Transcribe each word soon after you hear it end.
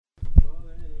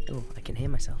Oh, I can hear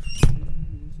myself.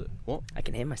 What? I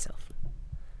can hear myself.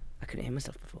 I couldn't hear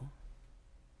myself before.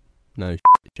 No,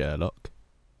 Sherlock.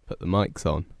 Put the mics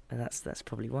on. And that's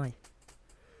probably why.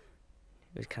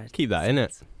 It was kind of Keep that in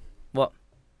it. What?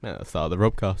 Yeah, that's the start of the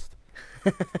Robcast.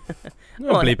 Well,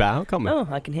 We'll bleep it out, can't we? Oh,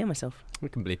 I can hear myself. We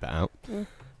can bleep it out. Yeah.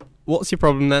 What's your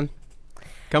problem then?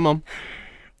 Come on.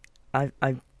 I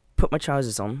put my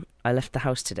trousers on. I left the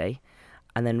house today,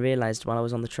 and then realised while I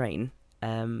was on the train,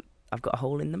 I've got a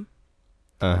hole in them.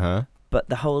 Uh-huh. But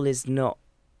the hole is not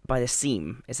by the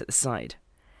seam; it's at the side.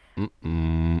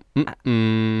 And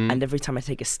And every time I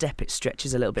take a step, it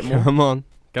stretches a little bit more. Come on.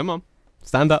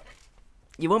 Stand up.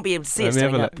 You won't be able to see Let it me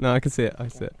have a standing look. up. No, I can see it. I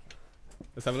see it.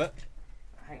 Let's have a look.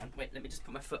 Hang on, wait. Let me just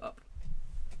put my foot up.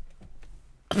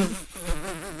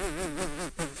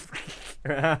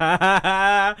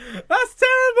 That's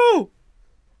terrible.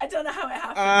 I don't know how it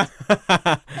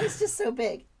happened. It's just so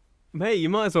big. Mate, you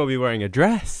might as well be wearing a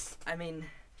dress. I mean,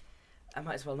 I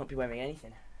might as well not be wearing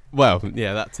anything. Well,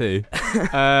 yeah, that too. It's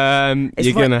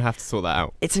You're right- gonna have to sort that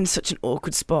out. It's in such an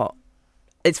awkward spot.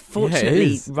 It's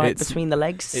fortunately is. right It's- between the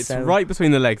legs. It's so right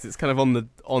between the legs. It's kind of on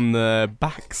the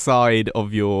back side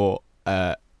of your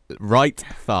right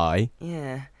thigh.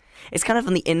 Yeah. It's kind of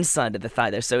on the inside of the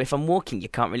thigh, though, so if I'm walking, you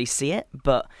can't really see it,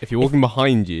 but... If you're walking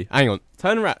behind you, hang on,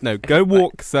 turn around. No, go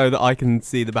walk so that I can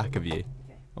see the back of you.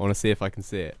 I want to see if I can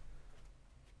see it.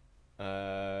 Do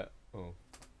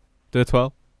a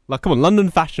 12. Like, come on, London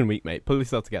Fashion Week, mate. Pull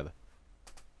yourself together.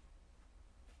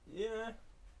 Yeah.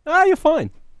 Ah, you're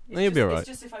fine. No, you'll be alright. It's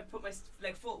just if I put my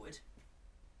leg forward.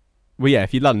 Well, yeah,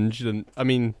 if you lunge, then I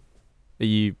mean, are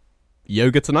you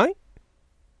yoga tonight?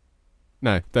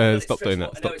 No, it's stop doing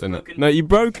that. stretched Stop out. doing No, that. it's broken. No, you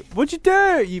broke. What'd you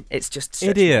do? You It's just...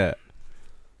 stretched idiot.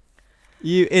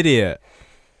 You idiot.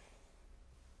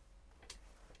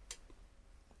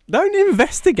 Don't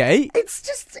investigate.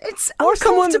 It's Or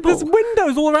someone, uncomfortable. there's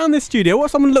windows all around this studio. What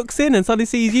if someone looks in and suddenly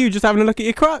sees you just having a look at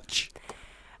your crutch?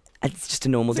 It's just a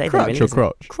normal Is it day. crutch then, really, or isn't it?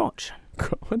 crotch? Crotch.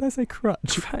 When did I say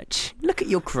crutch? Crutch. Look at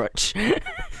your crutch.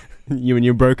 You and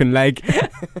your broken leg.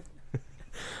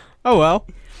 Oh well.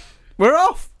 We're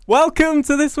off. Welcome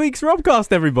to this week's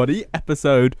Robcast, everybody.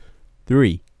 Episode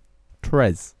 3.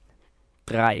 Tres.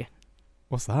 Drei.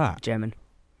 What's that? German.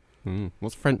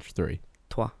 What's French 3?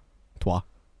 Toi. Toi.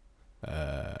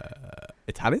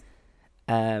 Italian?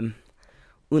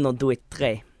 Uno, due,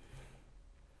 tre.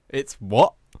 It's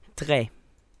what? Tre.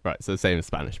 Right, so the same as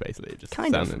Spanish, basically. Just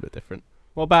Kind sounding of. a bit different.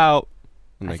 What about...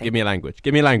 I No, think- give me a language.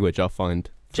 Give me a language. I'll find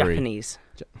 3. Japanese.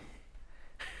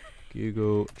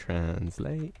 Google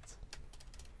Translate.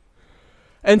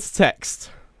 Enter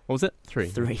text. What was it? 3.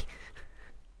 3.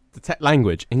 The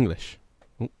language. English.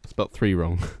 Oh, spelled 3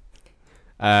 wrong.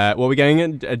 What are we going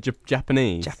in?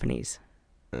 Japanese. Japanese.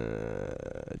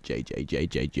 J.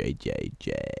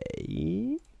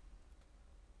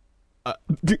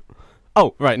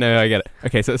 Oh, right. No, I get it.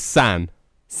 Okay, so it's san.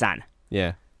 San.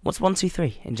 Yeah. What's 1, 2,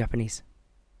 3 in Japanese?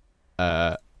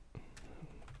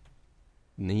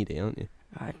 Needy, aren't you?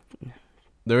 I-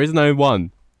 There is no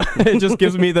 1. It just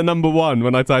gives me the number 1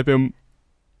 when I type in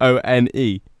ONE.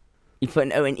 You put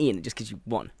an O and E and it just gives you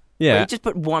 1. Or Yeah. you just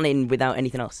put 1 in without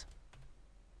anything else.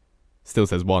 Still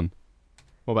says 1.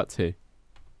 What about 2?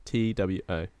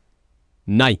 TWO.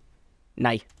 Nai.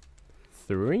 Nai.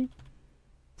 3.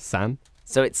 San.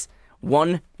 So it's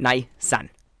 1, nai, san.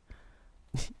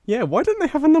 Yeah, why don't they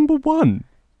have a number 1?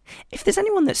 If there's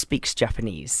anyone that speaks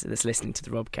Japanese that's listening to the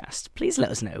Robcast, please let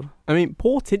us know. I mean,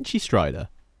 poor Tinchy Strider.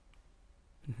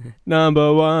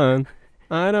 Number 1.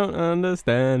 I don't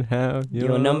understand how you're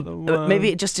Your the number. one. Maybe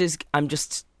it just is. I'm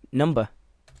just number.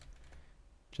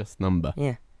 Just number.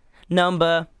 Yeah.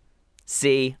 Number.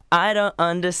 See, I don't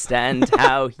understand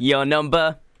how your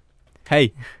number.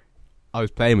 Hey, I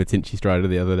was playing with Tinchy Strider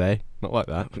the other day. Not like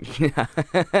that.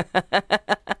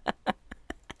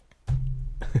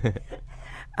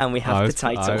 And we have the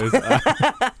title.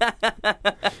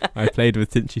 I played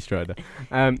with Tinchy Strider.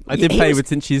 I Yeah, did he play was- with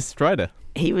Tinchy Strider.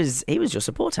 He was your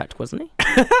support act, wasn't he?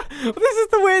 Well, this is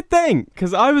the weird thing,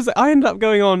 because I ended up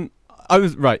going on. I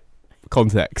was right.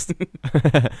 Context.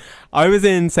 I was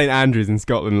in St Andrews in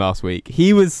Scotland last week.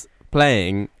 He was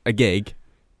playing a gig,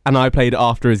 and I played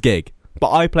after his gig.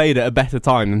 But I played at a better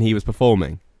time than he was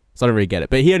performing, so I don't really get it.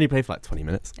 But he only played for like 20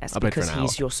 minutes. That's I played for because an hour.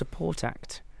 he's your support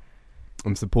act.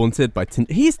 I'm supported by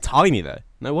Tinchy. He's tiny though.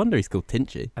 No wonder he's called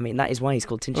Tinchy. I mean, that is why he's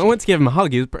called Tinchy. I went to give him a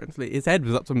hug. His head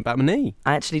was up to about my knee.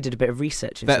 I actually did a bit of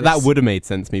research into That this. would have made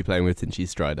sense. Me playing with Tinchy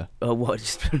Strider. Oh, what?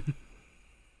 Just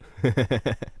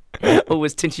or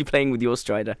was Tinchy playing with your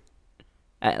Strider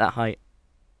at that height?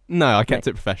 No, I kept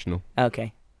it professional.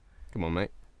 Okay. Come on,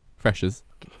 mate. Freshers.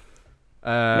 Make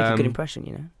a good impression,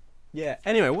 you know. Yeah.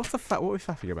 Anyway, what are we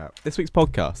faffing about? This week's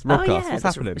podcast. Robcast. Oh, yeah, What's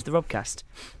happening? It's the Robcast.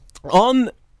 On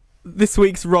this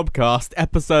week's Robcast,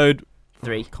 episode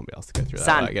 3. Can't be asked to go through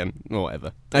San. that again. Or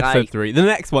whatever. Episode 3. The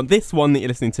next one, this one that you're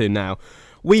listening to now,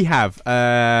 we will have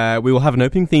an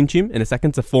opening theme tune in a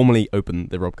second to formally open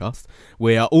the Robcast.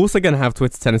 We are also going to have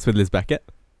Twitter Tennis with Liz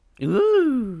Beckett.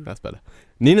 Ooh. That's better.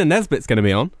 Nina Nesbitt's going to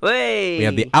be on. Hey. We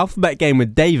have the Alphabet Game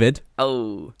with David.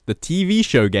 Oh. The TV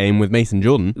show game with Mason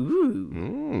Jordan.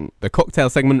 Ooh. The cocktail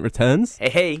segment returns.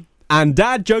 Hey. And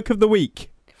Dad Joke of the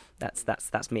Week.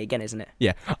 That's me again, isn't it?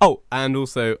 Yeah. Oh, and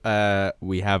also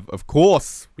we have, of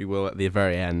course, we will at the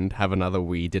very end have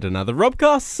We Did Another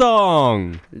Robcast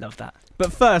song. Love that.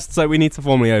 But first, so we need to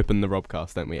formally open the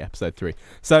Robcast, don't we? Episode 3.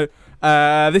 So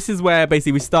this is where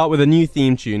basically we start with a new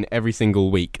theme tune every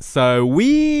single week. So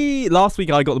last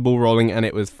week I got the ball rolling and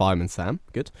it was Fireman Sam.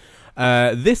 Good.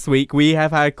 This week we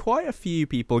have had quite a few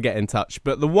people get in touch,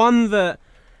 but the one that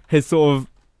has sort of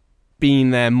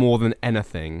been there more than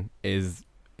anything is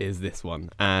this one.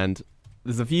 And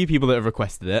there's a few people that have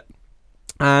requested it.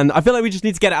 And I feel like we just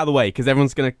need to get it out of the way because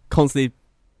everyone's going to constantly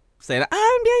say that,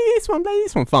 play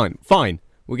this one. Fine.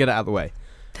 We'll get it out of the way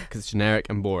because it's generic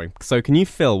and boring. So can you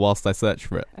fill whilst I search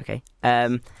for it? Okay.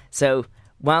 So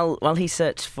while he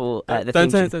searched for the theme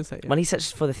tune, while he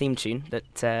searched for the theme tune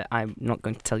that I'm not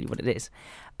going to tell you what it is,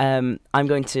 I'm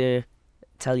going to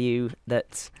tell you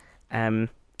that I'm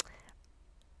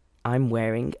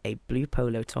wearing a blue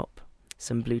polo top,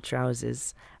 some blue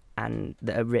trousers, and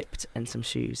that are ripped, and some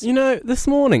shoes. You know, this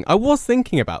morning I was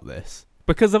thinking about this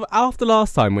because after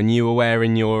last time when you were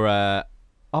wearing your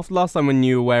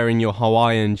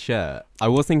Hawaiian shirt, I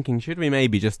was thinking, should we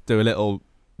maybe just do a little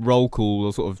roll call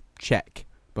or sort of check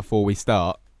before we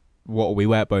start what are we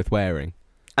both wearing?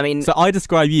 I mean, so I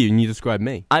describe you and you describe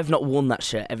me. I've not worn that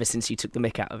shirt ever since you took the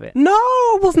mick out of it. No,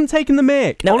 I wasn't taking the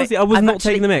mick. No, honestly, I was not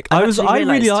taking the mick. I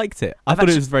really liked it. I thought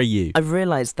it was very you. I've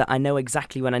realised that I know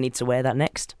exactly when I need to wear that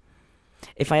next.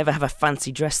 If I ever have a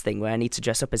fancy dress thing where I need to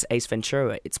dress up as Ace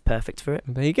Ventura, it's perfect for it.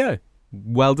 There you go.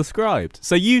 Well described.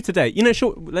 So you today,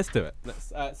 sure, let's do it.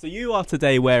 So you are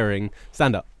today wearing,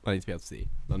 stand up, I need to be able to see you.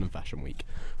 London Fashion Week.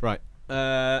 Right.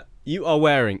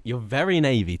 You're very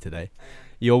navy today.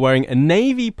 You're wearing a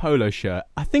navy polo shirt.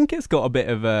 I think it's got a bit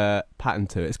of a pattern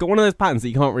to it. It's got one of those patterns that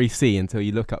you can't really see until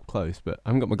you look up close, but I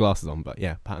haven't got my glasses on, but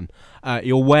yeah, pattern.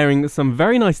 You're wearing some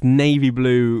very nice navy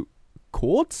blue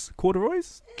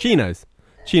corduroys? Chinos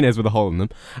with a hole in them.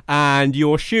 And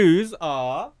your shoes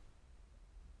are,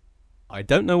 I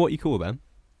don't know what you call them.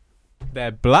 They're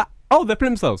black. Oh, they're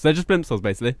plimsolls. They're just plimsolls,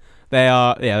 basically.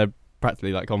 They're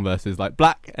practically like Converses, like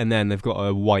black, and then they've got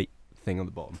a white thing on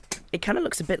the bottom. It kind of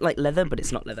looks a bit like leather, but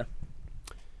it's not leather.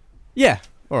 Yeah,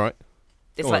 all right.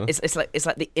 It's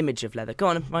like the image of leather. Go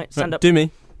on, right, stand up. Do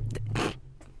me.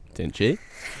 Didn't she?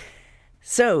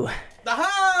 So,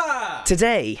 aha!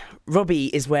 Today,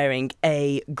 Robbie is wearing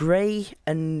a grey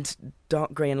and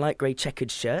dark grey and light grey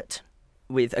checkered shirt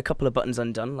with a couple of buttons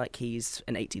undone, like he's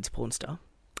an 80s porn star.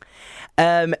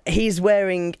 He's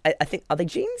wearing, I think, are they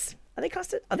jeans? Are they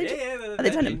classed? Are they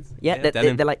denim? Jeans. Yeah,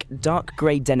 denim. They're like dark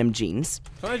grey denim jeans.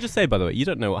 Can I just say, by the way, you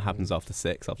don't know what happens after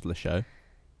 6 after the show.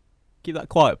 Keep that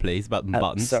quiet, please, about the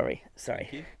buttons. Sorry.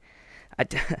 I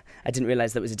didn't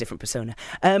realise that was a different persona.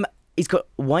 He's got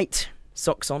white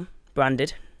socks on,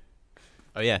 branded.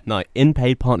 Oh yeah, Nike. In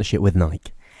paid partnership with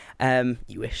Nike.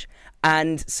 You wish.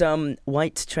 And some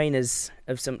white trainers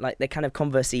of some, like, they're kind of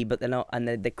Converse-y, but they're not, and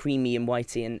they're creamy and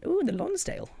whitey, and the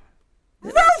Lonsdale.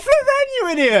 Ralph Lauren, you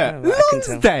idiot! Oh,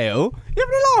 Lonsdale? You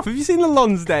having a laugh? Have you seen the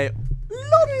Lonsdale?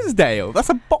 Lonsdale? That's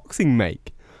a boxing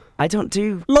make. I don't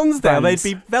do Lonsdale, brands.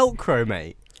 they'd be Velcro,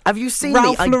 mate. Have you seen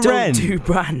Ralph me? Lauren. I don't do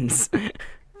brands.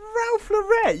 Ralph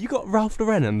Lauren? You got Ralph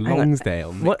Lauren and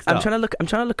Lonsdale mixed what? I'm up. trying to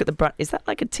look at the brand. Is that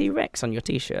like a T-Rex on your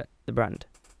T-shirt? The brand?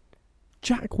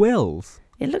 Jack Wills.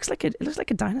 It looks like a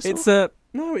dinosaur. It's a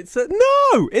what's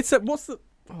the?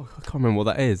 Oh, I can't remember what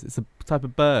that is. It's a type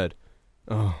of bird.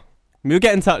 Oh, we'll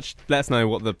get in touch. Let us know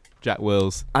what the Jack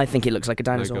Wills. I think it looks like a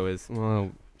dinosaur. Logo is.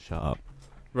 Well, shut up.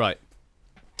 Right.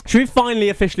 Should we finally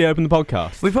officially open the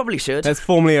podcast? We probably should. Let's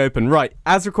formally open. Right.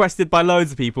 As requested by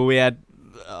loads of people, we had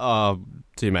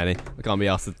too many. I can't be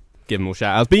asked to give them all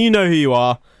shout outs, but you know who you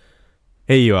are.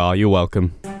 Here you are. You're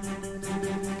welcome.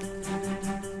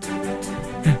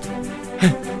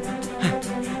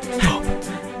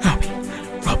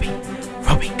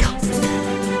 Robbie, cut.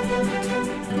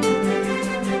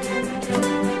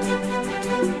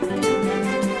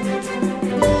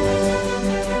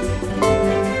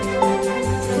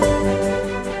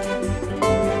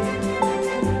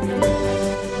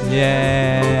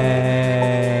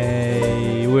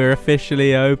 Yay! We're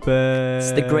officially open.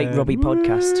 It's the Great Robbie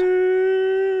Podcast.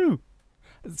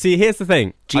 See, here's the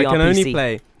thing. I can only GRPC.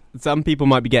 play... Some people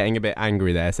might be getting a bit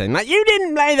angry there, saying, like, you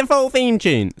didn't play the full theme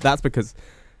tune. That's because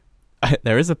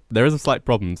there is a slight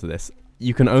problem to this.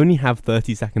 You can only have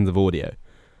 30 seconds of audio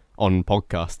on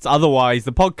podcasts. Otherwise,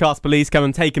 the podcast police come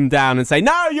and take them down and say,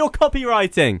 no, you're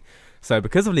copywriting. So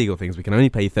because of legal things, we can only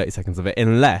play 30 seconds of it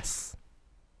unless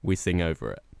we sing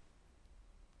over it.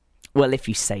 Well, if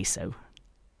you say so.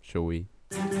 Shall we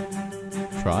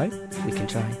try? We can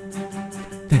try.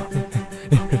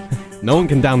 No one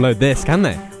can download this, can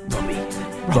they?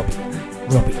 Robbie.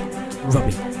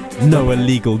 No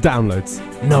illegal downloads.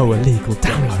 No illegal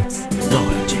downloads.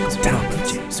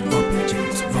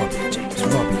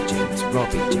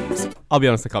 Robbie James. I'll be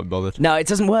honest, I can't be bothered. No, it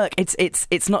doesn't work. It's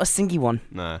not a singy one.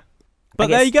 Nah. But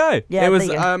guess- there you go. Yeah, it was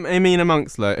there you go. Amina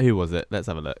Monksler. Who was it? Let's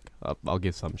have a look. I'll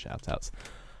give some shout outs.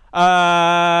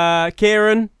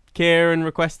 Kieran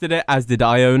requested it, as did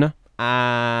Iona,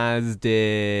 as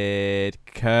did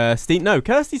Kirsty. No,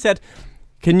 Kirsty said,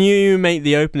 can you make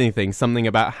the opening thing something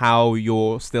about how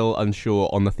you're still unsure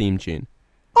on the theme tune?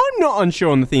 I'm not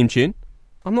unsure on the theme tune.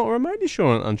 I'm not remotely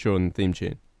unsure on the theme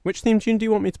tune. Which theme tune do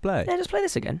you want me to play? Yeah, just play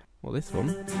this again. Well, this one.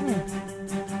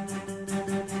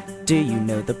 Do you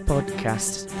know the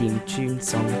podcast theme tune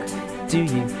song? Do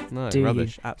you? No, Do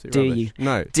rubbish. you? Absolute Do rubbish. you?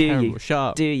 No, Do terrible. you? Shut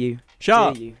up. Do you? Shut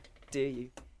up. Do you? Do you?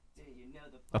 Do you know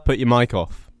the I put your mic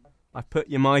off. I put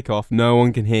your mic off. No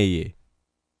one can hear you.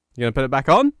 You gonna put it back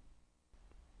on?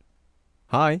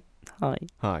 Hi. Hi.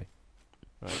 Hi.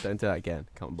 Right, don't do that again.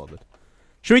 Can't be bothered.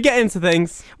 Should we get into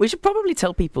things? We should probably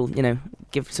tell people,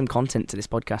 give some content to this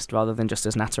podcast rather than just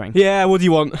us nattering. Yeah, what do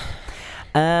you want?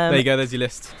 There There you go, there's your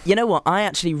list. You know what? I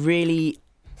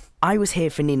was here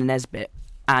for Nina Nesbitt,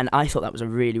 and I thought that was a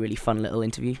really, really fun little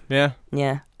interview. Yeah?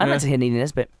 Yeah, I'd Yeah. like to hear Nina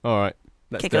Nesbitt. Alright.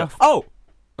 Let's Kick do it it. off. Oh!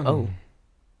 Oh.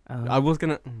 I was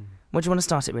gonna... What do you want to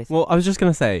start it with? Well, I was just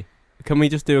gonna say, can we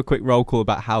just do a quick roll call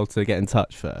about how to get in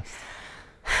touch first?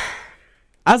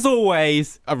 As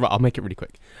always... right, I'll make it really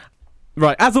quick.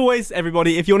 Right, as always,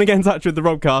 everybody, if you want to get in touch with the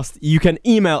Robcast, you can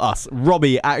email us.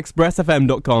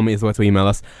 Robbie@expressfm.com is where to email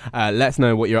us. Let us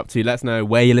know what you're up to. Let us know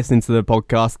where you're listening to the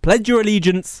podcast. Pledge your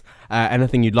allegiance.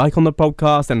 Anything you'd like on the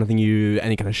podcast,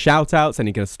 any kind of shout-outs,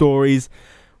 any kind of stories,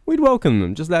 we'd welcome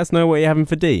them. Just let us know what you're having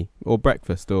for tea, or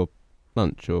breakfast, or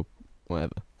lunch, or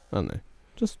whatever. I don't know.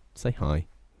 Just say hi.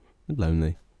 I'm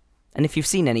lonely. And if you've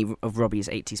seen any of Robbie's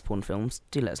 80s porn films,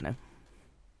 do let us know.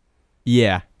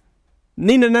 Yeah.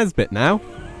 Nina Nesbitt now.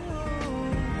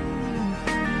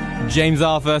 James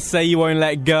Arthur, Say You Won't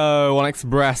Let Go on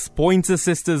Express. Pointer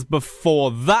Sisters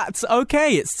before that.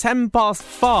 Okay, it's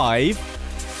 5:10.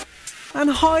 And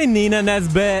hi, Nina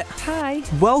Nesbitt. Hi,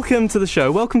 Welcome to the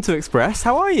show. Welcome to Express.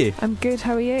 How are you? I'm good.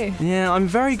 How are you? Yeah, I'm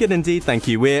very good indeed, thank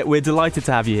you. We're delighted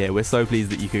to have you here. We're so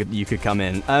pleased that you could come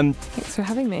in. Thanks for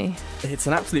having me. It's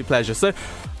an absolute pleasure. So,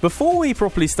 before we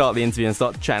properly start the interview and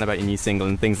start chatting about your new single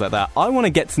and things like that, I want to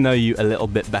get to know you a little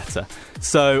bit better.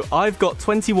 So, I've got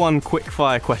 21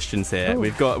 quick-fire questions here. Ooh.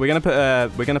 We're gonna put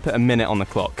a minute on the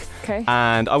clock, Okay.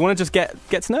 and I want to just get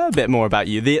to know a bit more about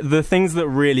you. The things that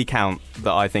really count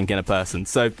that I think in a person.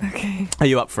 So, Okay. are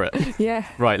you up for it? Yeah.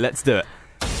 Right, let's do it.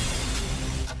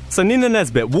 So, Nina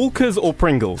Nesbitt, Walkers or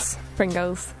Pringles?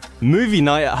 Pringles. Movie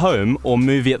night at home or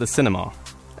movie at the cinema?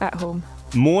 At home.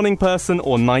 Morning person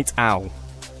or night owl?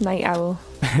 Night owl.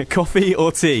 Coffee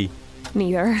or tea?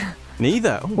 Neither.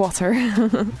 Neither. Oh, Water.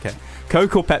 okay.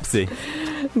 Coke or Pepsi?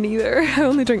 Neither. I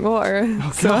only drink water.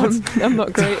 So God. I'm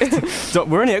not great.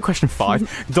 We're only at question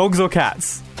 5. Dogs or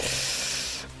cats?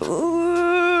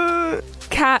 Ooh,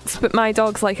 cats, but my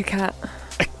dog's like a cat.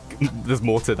 There's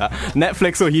more to that.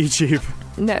 Netflix or YouTube?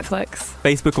 Netflix.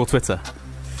 Facebook or Twitter?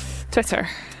 Twitter.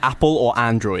 Apple or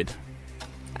Android?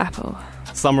 Apple.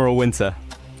 Summer or winter?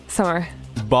 Summer.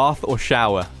 Bath or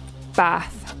shower?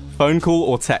 Bath. Phone call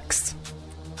or text?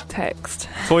 Text.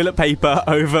 Toilet paper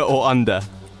over or under?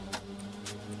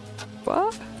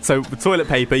 What? So, toilet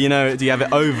paper, do you have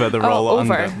it over the roll or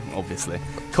over. under? Obviously.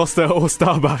 Costa or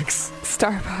Starbucks?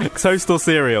 Starbucks. Toast or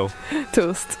cereal?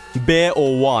 Toast. Beer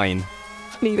or wine?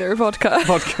 Neither. Vodka.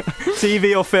 Vodka.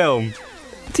 TV or film?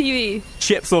 TV.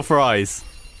 Chips or fries?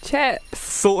 Chips.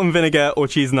 Salt and vinegar or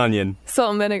cheese and onion?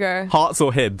 Salt and vinegar. Hearts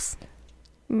or Hibs?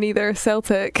 Neither.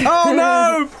 Celtic. Oh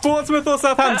no! Portsmouth or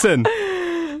Southampton?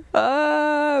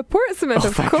 Portsmouth, Oh,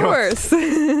 of thank God. course.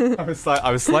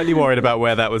 I was slightly worried about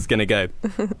where that was going to go.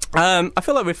 I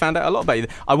feel like we found out a lot about you.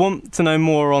 I want to know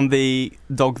more on the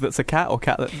dog that's a cat or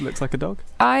cat that looks like a dog.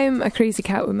 I'm a crazy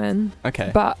cat woman,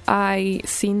 Okay. but I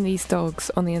seen these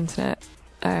dogs on the internet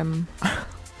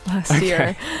last Okay.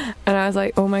 year, and I was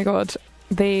like, oh my god,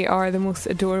 they are the most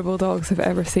adorable dogs I've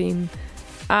ever seen.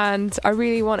 And I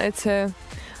really wanted to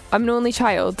I'm an only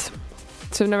child,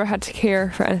 so I've never had to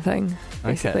care for anything,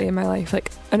 basically, in my life.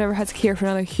 Like, I never had to care for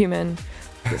another human.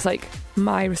 It's like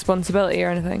my responsibility or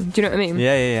anything. Do you know what I mean?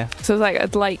 Yeah. So it's like,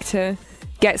 I'd like to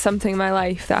get something in my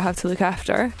life that I have to look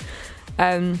after,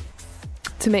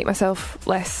 to make myself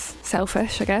less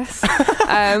selfish, I guess.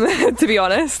 To be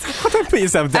honest. Don't put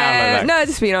yourself down like that. No,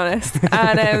 just being honest.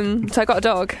 And so I got a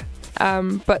dog.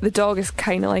 But the dog is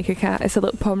kind of like a cat. It's a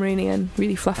little Pomeranian,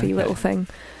 really fluffy little thing.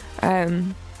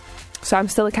 So I'm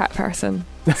still a cat person.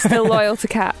 Still loyal to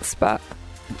cats, but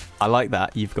I like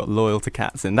that. You've got loyal to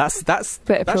cats in. That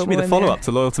should be the in follow-up there.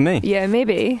 to Loyal to Me. Yeah,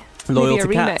 maybe. Loyal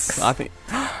maybe to a cats. remix. I think.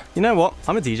 You know what?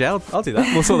 I'm a DJ. I'll do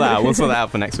that. We'll sort that out. We'll sort that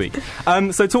out for next week.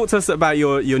 So talk to us about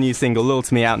your new single, Loyal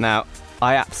to Me, out now.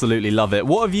 I absolutely love it.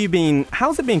 What have you been?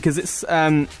 How's it been? Because it's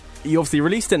you obviously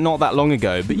released it not that long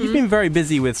ago, but you've been very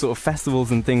busy with sort of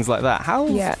festivals and things like that.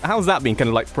 How's that been? Kind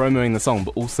of like promoting the song,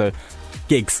 but also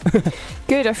gigs.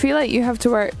 Good. I feel like you have to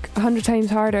work 100 times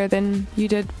harder than you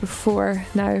did before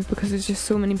now, because there's just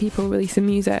so many people releasing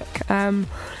music.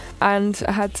 And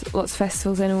I had lots of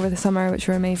festivals in over the summer, which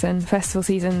were amazing. Festival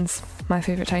season's my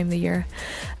favourite time of the year.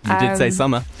 You did say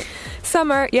summer.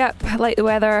 Summer, yep, I like the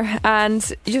weather. And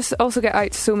you just also get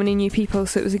out to so many new people,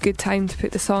 so it was a good time to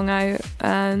put the song out.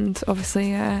 And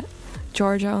obviously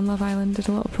Georgia on Love Island did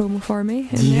a lot of promo for me.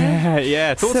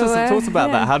 Yeah. Talk to us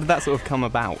about that. How did that sort of come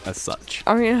about as such?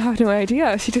 I mean, I have no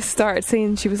idea. She just started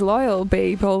saying she was loyal,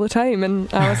 babe, all the time.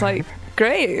 And I was like...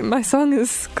 Great, my song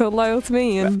is called Loyal to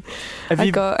Me, and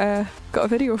I got a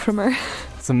video from her.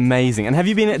 It's amazing. And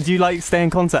do you like stay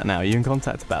in contact now? Are you in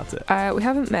contact about it? We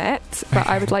haven't met, but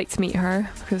I would like to meet her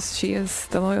because she is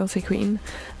the loyalty queen.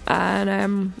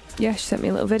 And she sent me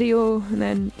a little video, and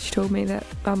then she told me that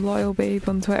I'm loyal, babe,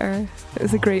 on Twitter. It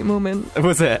was a great moment.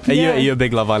 Was it? Are you a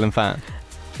big Love Island fan?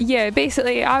 Yeah,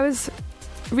 basically I was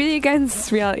really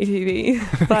against reality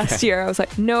TV last year. I was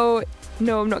like, no,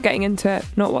 I'm not getting into it,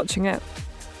 not watching it.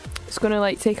 It's going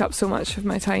to take up so much of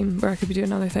my time where I could be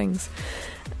doing other things.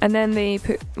 And then they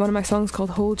put one of my songs called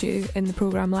Hold You in the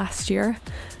programme last year,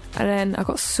 and then I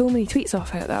got so many tweets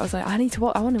off it that I was like, I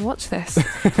want to watch this.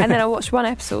 And then I watched one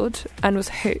episode and was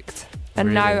hooked, and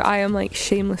Really? now I am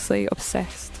shamelessly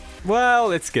obsessed.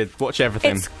 Well, it's good. Watch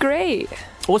everything. It's great.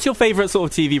 What's your favourite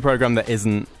sort of TV programme that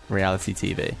isn't reality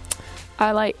TV?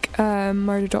 I like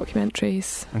murder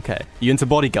documentaries. Okay. You into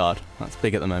Bodyguard? That's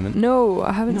big at the moment. No,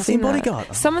 I haven't You've not seen seen Bodyguard?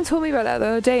 that. Someone told me about that the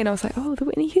other day, and I was like, oh, the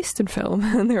Whitney Houston film.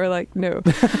 And they were like, no. No,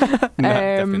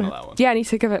 definitely not that one. Yeah, I need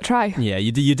to give it a try. Yeah,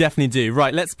 you definitely do.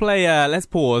 Right, let's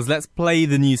pause. Let's play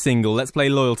the new single. Let's play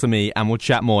Loyal to Me, and we'll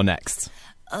chat more next.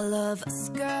 I love us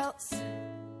girls.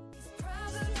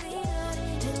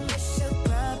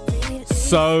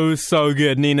 So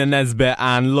good. Nina Nesbitt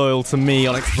and Loyal to Me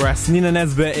on Express. Nina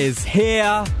Nesbitt is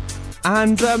here,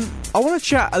 and I want to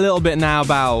chat a little bit now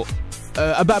about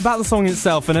the song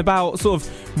itself and about sort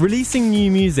of releasing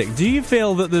new music. Do you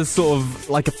feel that there's sort of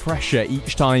like a pressure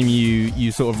each time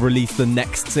you sort of release the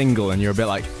next single, and you're a bit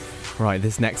like, right,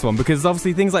 this next one? Because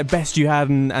obviously things like Best You Had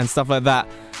and stuff like that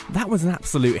was an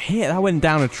absolute hit. That went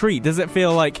down a treat. Does it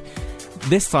feel like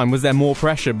this time was there more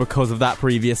pressure because of that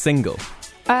previous single?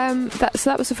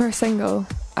 That was the first single,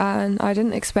 and I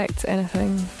didn't expect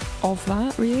anything of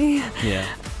that, really. Yeah.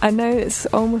 And now it's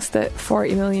almost at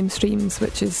 40 million streams,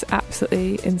 which is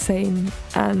absolutely insane,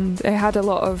 and it had a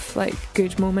lot of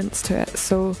good moments to it.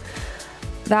 So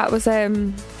that was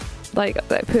that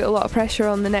put a lot of pressure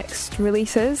on the next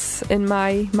releases, in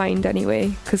my mind anyway,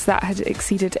 because that had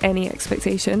exceeded any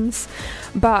expectations.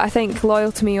 But I think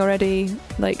Loyal to Me already,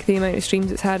 the amount of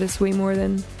streams it's had is way more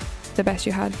than the Best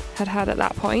You had at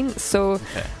that point. So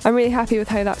okay. I'm really happy with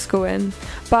how that's going.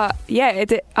 But yeah,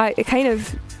 it kind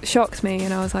of shocked me,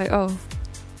 and I was like, oh,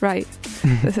 right,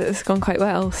 this has gone quite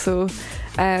well. So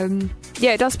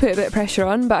it does put a bit of pressure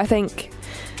on, but I think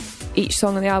each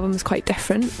song on the album is quite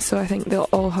different, so I think they'll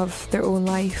all have their own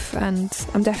life, and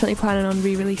I'm definitely planning on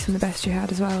re-releasing The Best You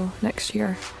Had as well next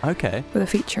year. Okay. With a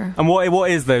feature. And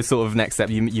what is those sort of next step?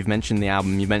 You've mentioned the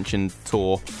album, you mentioned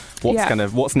tour.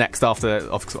 What's next after?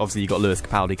 Obviously you've got Lewis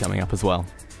Capaldi coming up as well.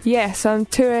 Yeah, so I'm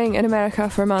touring in America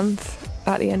for a month.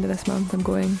 At the end of this month I'm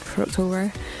going for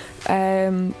October.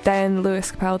 Then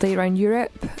Lewis Capaldi around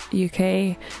Europe,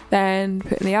 UK, then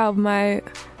putting the album out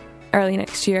early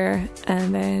next year,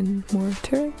 and then more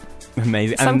touring.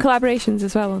 Amazing. Some collaborations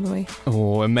as well on the way.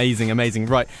 Oh, amazing.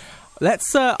 Right.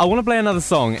 Let's. I want to play another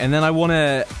song, and then I want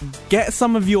to get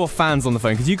some of your fans on the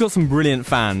phone, because you've got some brilliant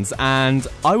fans, and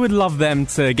I would love them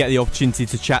to get the opportunity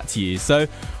to chat to you. So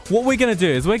what we're going to do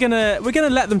is we're going to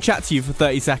let them chat to you for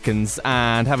 30 seconds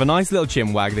and have a nice little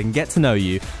chinwag. They can get to know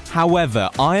you. However,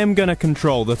 I am going to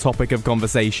control the topic of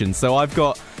conversation. So I've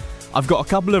got I've got a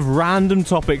couple of random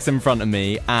topics in front of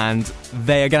me, and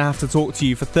they are going to have to talk to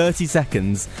you for 30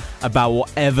 seconds about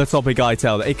whatever topic I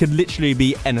tell them. It could literally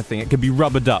be anything. It could be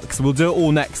rubber ducks. We'll do it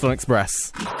all next on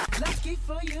Express.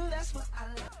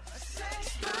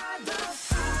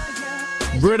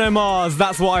 Bruno Mars,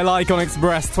 That's What I Like on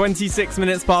Express. 26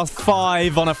 minutes past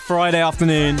 5 on a Friday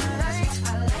afternoon.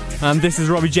 And this is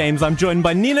Robbie James. I'm joined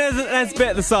by Nina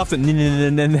Nesbitt this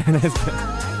afternoon.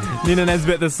 Nina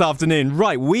Nesbitt this afternoon.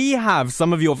 Right, we have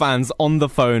some of your fans on the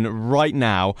phone right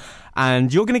now,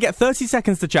 and you're going to get 30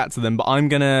 seconds to chat to them, but I'm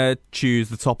going to choose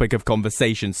the topic of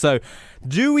conversation. So,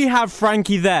 do we have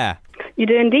Frankie there? You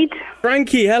do indeed.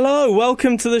 Frankie, hello.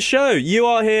 Welcome to the show. You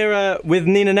are here with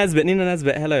Nina Nesbitt. Nina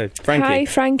Nesbitt, hello. Frankie. Hi,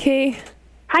 Frankie.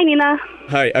 Hi, Nina.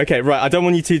 Hi. Okay, right. I don't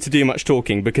want you two to do much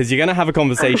talking because you're going to have a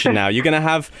conversation now. You're going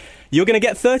to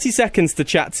get 30 seconds to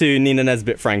chat to Nina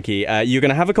Nesbitt, Frankie. You're going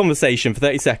to have a conversation for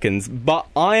 30 seconds, but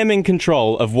I am in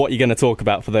control of what you're going to talk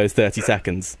about for those 30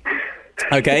 seconds.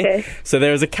 Okay? So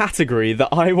there is a category that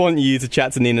I want you to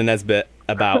chat to Nina Nesbitt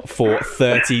about for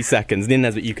 30 seconds. Nina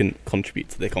Nesbitt, you can contribute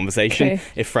to the conversation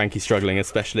if Frankie's struggling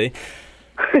especially.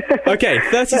 Okay,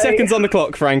 30 seconds on the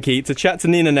clock, Frankie, to chat to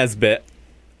Nina Nesbitt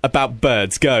about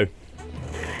birds. Go.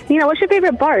 Nina, what's your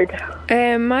favourite bird?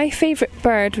 My favourite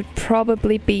bird would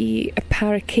probably be a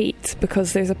parakeet,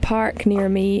 because there's a park near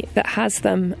me that has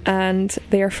them, and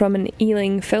they are from an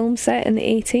Ealing film set in the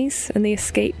 80s, and they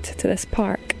escaped to this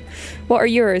park. What are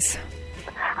yours?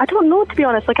 I don't know, to be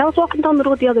honest. Like, I was walking down the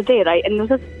road the other day, right, and there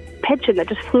was this pigeon that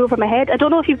just flew over my head. I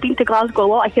don't know if you've been to Glasgow a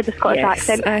lot. I hear the Scottish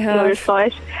accent. I have. You're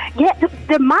Scottish. Yeah,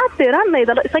 they're mad there, aren't they?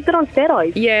 It's like they're on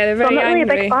steroids. Yeah, they're very I'm not angry.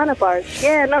 really a big fan of birds.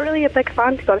 Yeah, not really a big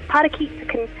fan, to be honest. Parakeets, I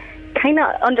can kind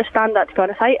of understand that, to be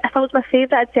honest. If I was my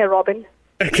favourite, I'd say a robin.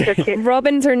 Okay.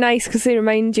 Robins are nice because they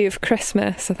remind you of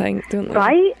Christmas, I think, don't they?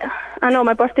 Right? I know,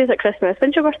 my birthday's at Christmas.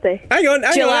 When's your birthday? Hang on.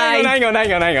 July. Hang on. All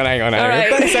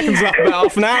right. 30 seconds left, about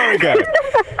half an hour ago.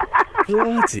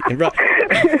 Bloody right.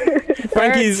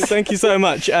 Thank you so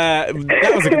much. That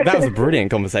was a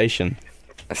brilliant conversation.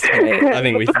 That's great. I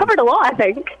think we covered a lot, I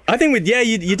think.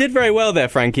 You did very well there,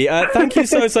 Frankie. Thank you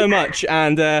so much,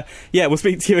 and we'll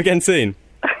speak to you again soon.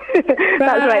 That's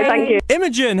right, thank you.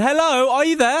 Imogen, hello, are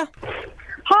you there?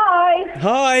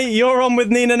 Hi, you're on with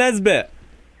Nina Nesbitt.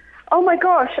 oh my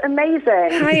gosh, amazing.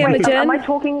 Hi, Imogen. Am I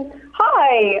talking?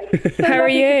 Hi. How are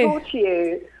you? Lovely to talk to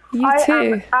you. You too. I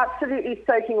am absolutely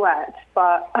soaking wet,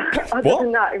 but other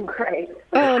than that, I'm great.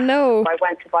 Oh, no. I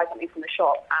went to buy something from the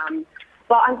shop,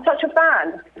 but I'm such a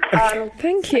fan. Thank I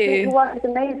think you. your work is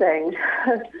amazing.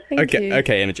 Thank you.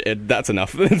 Okay, Imogen, that's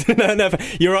enough. no,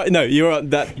 you're right. No, you're right.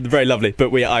 That's very lovely,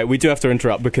 but we do have to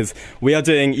interrupt because we are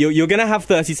doing. You're going to have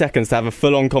 30 seconds to have a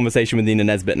full-on conversation with Nina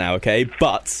Nesbitt now, okay?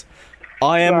 But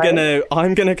I'm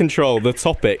gonna control the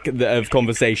topic of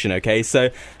conversation, okay? So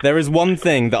there is one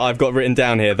thing that I've got written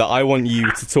down here that I want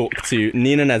you to talk to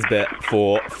Nina Nesbitt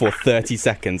for 30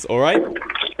 seconds, all right?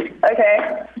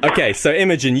 Okay. Okay, so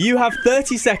Imogen, you have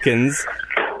 30 seconds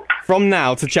from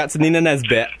now to chat to Nina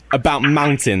Nesbitt about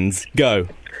mountains. Go.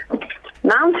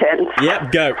 Mountains?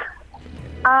 Yep, go.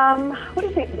 What do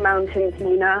you think of mountains,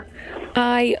 Nina?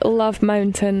 I love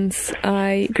mountains.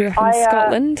 I grew up in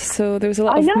Scotland, so there was a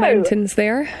lot of mountains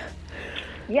there.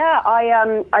 Yeah,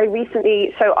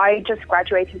 I just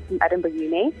graduated from Edinburgh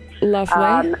Uni.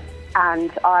 Lovely.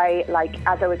 And as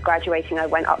I was graduating, I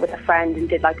went up with a friend and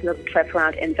did a little trip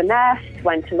around Inverness,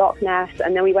 went to Loch Ness,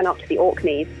 and then we went up to the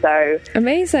Orkneys. So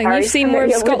amazing! You've seen more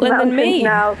of Scotland than me.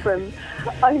 Now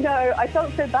I know. I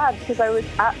felt so bad because I was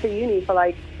at the uni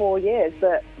for 4 years,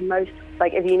 but most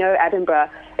if you know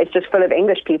Edinburgh, it's just full of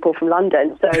English people from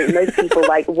London. So most people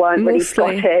weren't really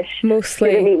Scottish.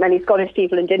 Didn't meet many Scottish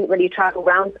people and didn't really travel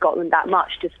around Scotland that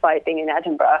much, despite being in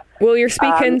Edinburgh. Well, you're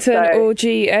speaking to an OG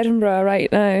Edinburgh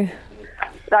right now.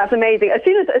 That's amazing. As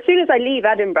soon as I leave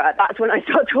Edinburgh, that's when I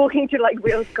start talking to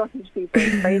real Scottish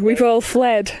people. We've all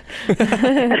fled.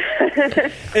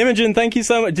 Imogen, thank you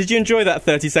so much. Did you enjoy that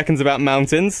 30 seconds about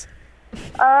mountains?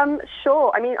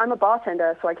 Sure. I mean, I'm a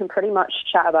bartender, so I can pretty much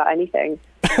chat about anything,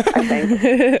 I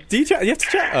think. Do you chat? You have to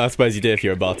chat? Oh, I suppose you do if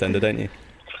you're a bartender, don't you?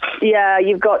 Yeah,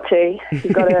 you've got to.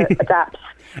 You've got to adapt.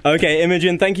 Okay,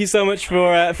 Imogen, thank you so much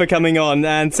for coming on,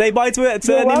 and say bye to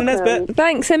Nina Nesbitt.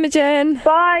 Thanks, Imogen.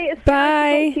 Bye.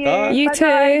 Bye. You Bye. too.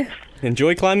 Bye.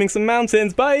 Enjoy climbing some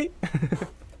mountains. Bye.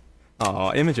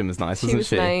 Oh, Imogen was nice, wasn't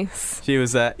she? Nice. She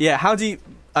was. How do you?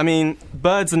 I mean,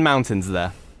 birds and mountains are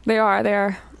there. They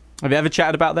are. Have you ever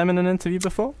chatted about them in an interview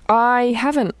before? I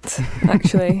haven't,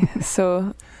 actually.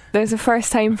 So there's a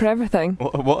first time for everything.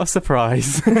 What a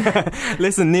surprise.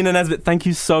 Listen, Nina Nesbitt, thank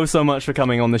you so much for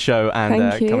coming on the show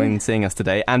and coming and seeing us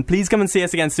today. And please come and see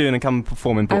us again soon and come and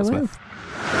perform in Portsmouth.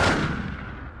 I will.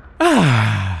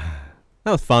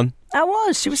 That was fun. That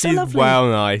was. She was so She's lovely. well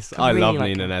nice. I really love like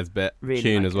Nina her. Nesbitt. Really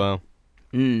Tune like as her. well.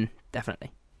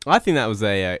 Definitely. I think that was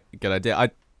a good idea. I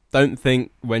don't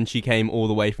think when she came all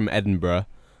the way from Edinburgh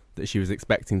that she was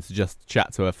expecting to just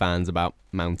chat to her fans about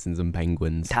mountains and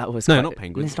penguins. That was No, quite- not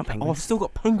penguins. It's not Oh, I've penguins. still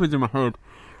got penguins in my head.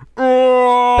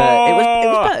 But it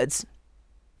was birds.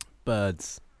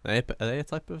 Birds. Are they a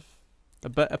type of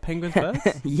a penguin's birds?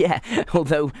 Yeah.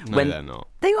 Although No, when they're not.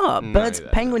 they are No, birds, they're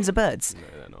penguins are birds. No,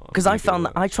 they're not. Because I found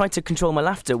that I tried to control my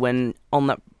laughter when on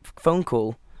that phone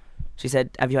call. She said,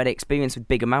 "Have you had experience with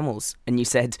bigger mammals?" And you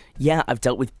said, "Yeah, I've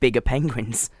dealt with bigger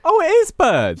penguins." Oh, it is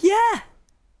birds. Yeah.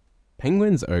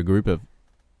 Penguins are a group of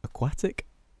aquatic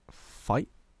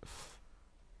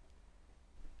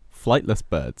flightless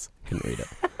birds. Couldn't read it.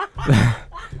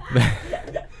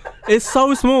 It's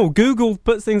so small. Google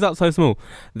puts things up so small.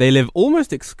 They live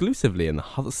almost exclusively in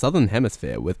the southern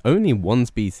hemisphere with only one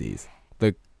species,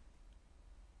 the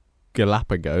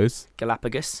Galapagos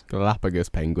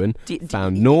penguin,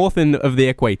 found north of the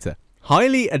equator.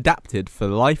 Highly adapted for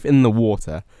life in the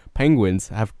water, penguins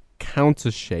have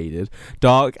counter-shaded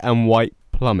dark and white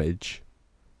plumage,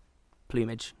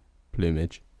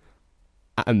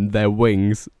 and their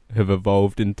wings have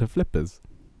evolved into flippers.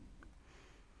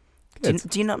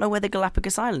 Do you not know where the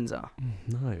Galapagos Islands are?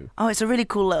 No. Oh, it's a really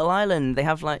cool little island. They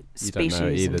have like You species. don't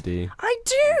know either, do you? I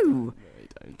do.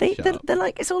 No, you don't. They're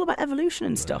like, it's all about evolution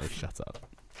and No, stuff. shut up.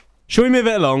 Shall we move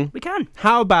it along? We can.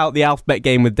 How about the alphabet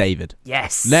game with David?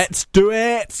 Yes. Let's do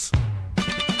it!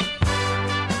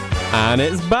 And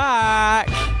it's back!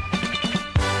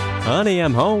 Honey,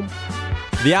 I'm home.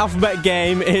 The alphabet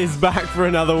game is back for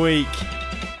another week.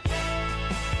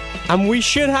 And we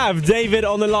should have David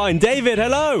on the line. David,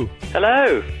 hello!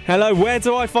 Hello. Hello, where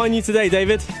do I find you today,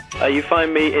 David? You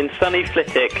find me in sunny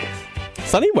Flitwick.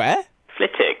 Sunny where?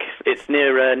 Flitwick. It's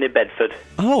near Bedford.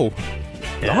 Oh,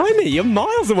 blimey, you're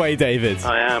miles away, David.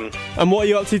 I am. And what are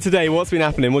you up to today? What's been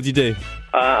happening? What do you do?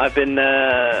 I've been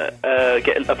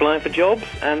applying for jobs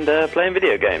and playing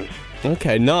video games.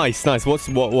 Okay, nice.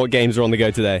 What games are on the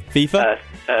go today? FIFA?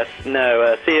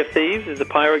 Sea of Thieves is a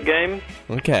pirate game.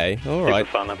 Okay, all right.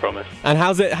 Super fun, I promise. And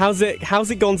how's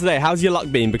it gone today? How's your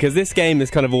luck been? Because this game is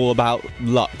kind of all about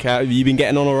luck. Have you been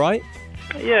getting on all right?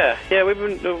 Yeah, we've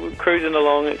been cruising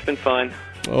along. It's been fine.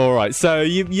 All right, so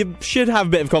you should have a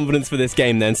bit of confidence for this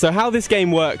game then. So how this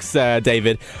game works,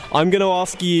 David, I'm going to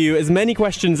ask you as many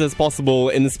questions as possible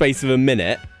in the space of a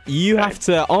minute. You have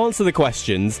to answer the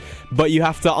questions, but you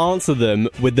have to answer them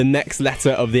with the next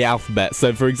letter of the alphabet.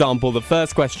 So, for example, the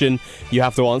first question you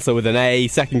have to answer with an A,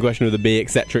 second question with a B,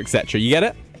 etc., etc. You get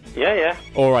it? Yeah.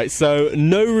 All right, so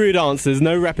no rude answers,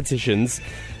 no repetitions.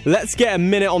 Let's get a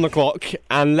minute on the clock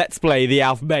and let's play the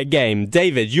alphabet game.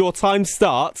 David, your time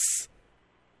starts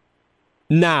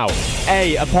now.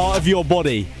 A part of your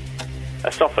body.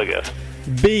 Esophagus.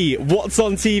 B, what's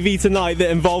on TV tonight that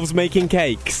involves making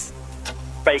cakes?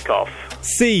 Bake Off.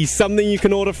 C, something you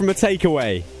can order from a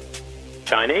takeaway.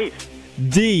 Chinese.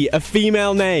 D, a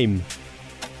female name.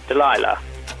 Delilah.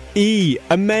 E,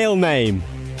 a male name.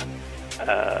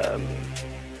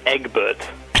 Egbert.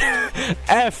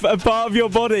 F, a part of your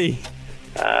body.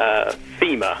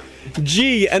 Femur.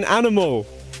 G, an animal.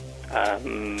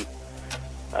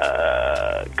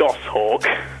 Goshawk.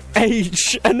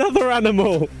 H, another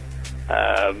animal.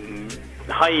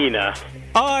 Hyena.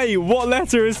 I, what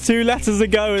letter is 2 letters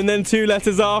ago and then 2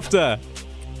 letters after?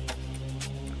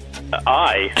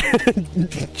 I.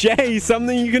 J,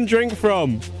 something you can drink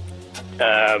from.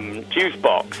 Juice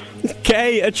box.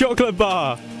 K, a chocolate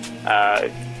bar.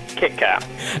 Kit Kat.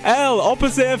 L,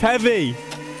 opposite of heavy.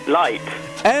 Light.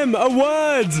 M, a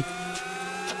word.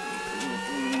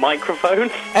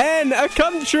 Microphone. N, a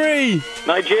country.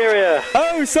 Nigeria.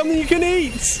 O, something you can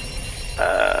eat.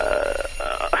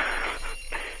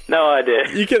 No idea.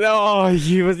 You could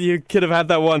have had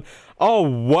that one. Oh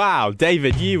wow,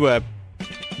 David,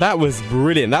 that was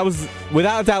brilliant. That was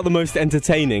without a doubt the most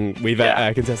entertaining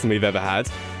contestant we've ever had.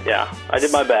 Yeah, I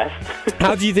did my best.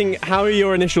 How are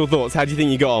your initial thoughts? How do you think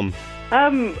you got on?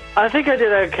 I think I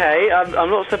did okay. I'm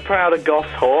not so proud of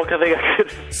Goshawk. I think I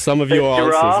could. Some of your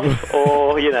answers, giraffe,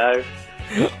 or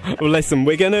Well, listen,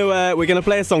 we're gonna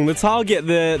play a song. The target,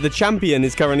 the champion,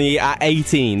 is currently at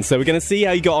 18, so we're gonna see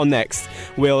how you got on next.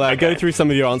 We'll go through some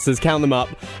of your answers, count them up,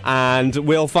 and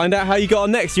we'll find out how you got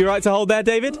on next. You all right to hold there,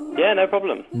 David? Yeah, no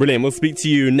problem. Brilliant. We'll speak to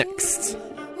you next.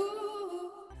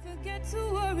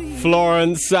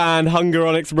 Florence and Hunger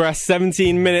on Express,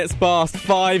 17 minutes past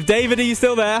 5. David, are you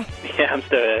still there? Yeah, I'm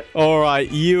still here. All right,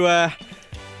 you.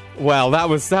 Well, that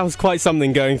was quite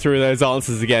something going through those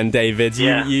answers again, David.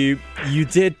 You've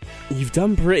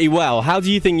done pretty well. How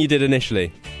do you think you did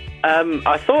initially?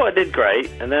 I thought I did great,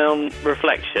 and then on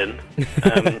reflection,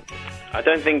 I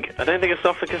don't think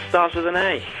esophagus starts with an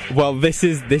A. Well, this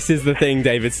is the thing,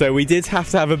 David. So we did have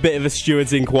to have a bit of a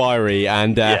steward's inquiry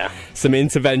and some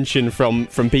intervention from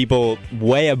people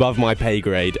way above my pay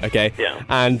grade. Okay. Yeah.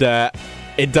 And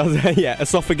it does.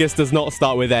 Esophagus does not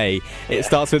start with A. It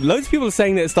starts with. Loads of people are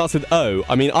saying that it starts with O.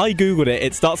 I mean, I googled it.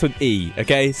 It starts with E.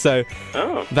 Okay. So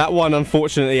that one,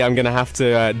 unfortunately, I'm going to have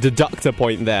to deduct a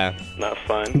point there. That's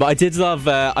fine. But I did love.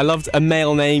 I loved a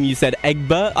male name. You said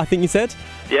Egbert. I think you said.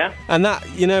 Yeah. And that,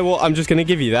 you know what? I'm just going to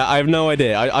give you that. I have no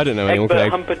idea. I don't know anyone called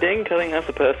Egbert Humperdinck. I think that's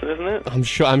a person, isn't it?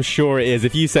 I'm sure it is.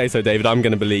 If you say so, David, I'm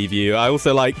going to believe you. I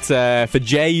also liked for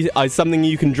J, something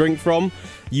you can drink from.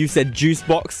 You said juice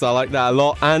box. I like that a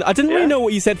lot. And I didn't really know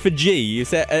what you said for G. You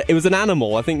said it was an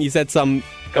animal. I think you said some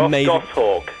amazing.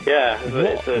 Goshawk. Yeah.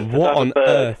 What on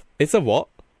earth? It's a what?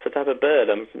 It's a type of bird.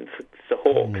 It's a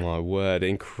hawk. Oh my word!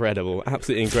 Incredible.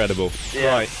 Absolutely incredible. Yeah.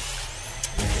 Right.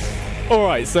 All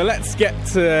right, so let's get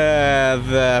to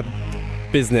the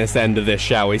business end of this,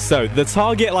 shall we? So the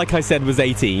target, like I said, was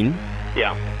 18.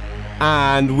 Yeah.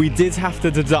 And we did have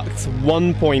to deduct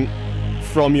 1 point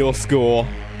from your score.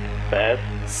 Fair.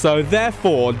 So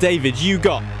therefore, David, you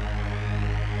got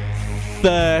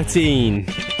 13.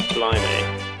 Blimey.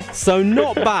 So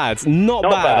not bad, not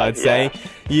bad, I'd say. Yeah.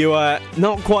 You are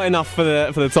not quite enough for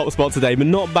the top spot today, but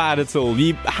not bad at all.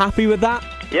 You happy with that?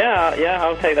 Yeah,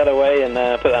 I'll take that away and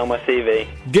put that on my CV.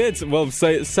 Good. Well,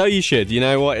 so you should. You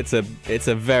know what? It's a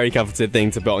very coveted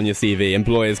thing to put on your CV.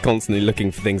 Employers constantly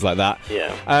looking for things like that.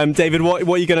 Yeah. David, what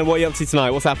are you up to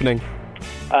tonight? What's happening?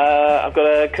 I've got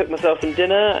to cook myself some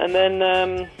dinner and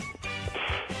then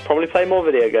probably play more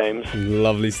video games.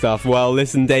 Lovely stuff. Well,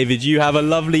 listen, David, you have a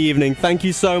lovely evening. Thank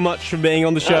you so much for being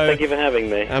on the show. Thank you for having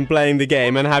me. And playing the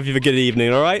game, and have you a good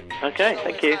evening, all right? Okay,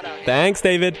 thank you. Thanks,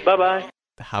 David. Bye-bye.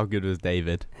 How good was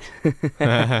David?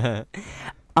 I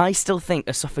still think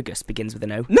esophagus begins with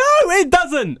an O. No, it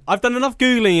doesn't! I've done enough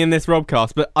Googling in this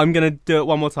Robcast, but I'm going to do it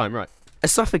one more time, right?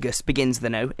 Esophagus begins with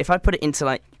an O. If I put it into,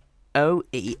 like,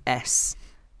 O-E-S...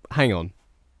 Hang on.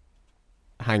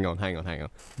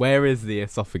 Where is the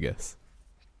esophagus?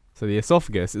 So the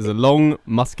esophagus is a long,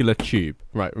 muscular tube.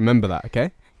 Right, remember that,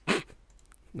 okay?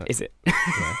 No. Is it?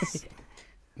 Yes.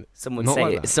 Someone Not say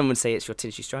like it. that. Someone say it's your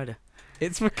Tinchy Strider.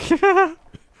 It's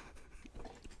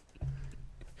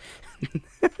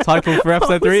title for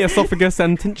episode 3: Esophagus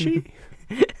and Tinchy.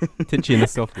 Tinchy and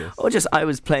esophagus. Or just I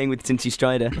was playing with Tinchy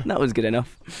Strider. That was good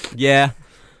enough. Yeah.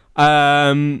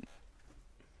 I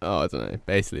don't know.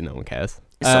 Basically, no one cares.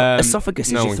 Esophagus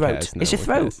is no your one throat. cares. No It's your one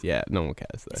throat. cares. Yeah, no one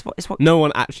cares. Though. It's what No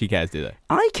one actually cares, do they?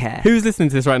 I care. Who's listening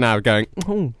to this right now going,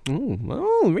 oh,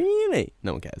 really?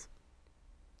 No one cares.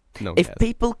 No one If cares.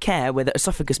 people care whether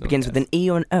esophagus No one begins with cares. an E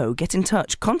or an O, get in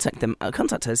touch. Contact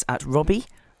us at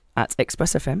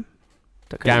robbie@expressfm.co.uk.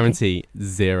 Guarantee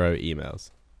 0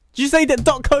 emails. Did you say that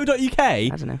 .co.uk? I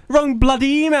don't know. Wrong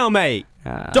bloody email, mate.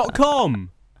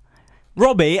 .com.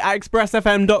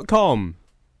 Robbie@expressfm.com.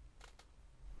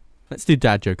 Let's do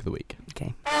dad joke of the week.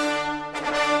 Okay.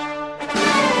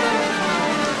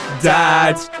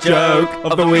 Dad joke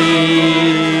of the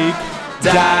week.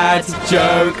 Dad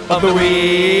joke of the week.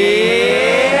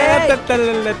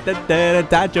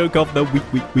 Dad joke of the week.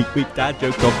 Dad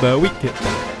joke of the week. Dad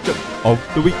joke of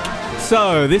the week.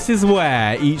 So this is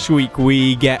where each week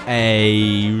we get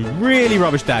a really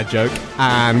rubbish dad joke,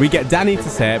 and we get Danny to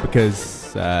say it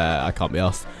because I can't be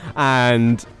asked,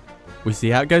 and we see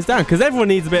how it goes down, because everyone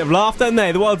needs a bit of laugh, don't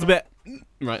they? The world's a bit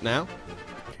right now.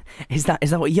 Is that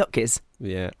what yuck is?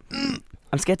 Yeah.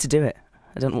 I'm scared to do it.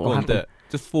 I don't know what Go will on, do happen.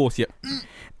 it. Just force you.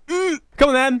 Come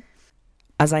on then.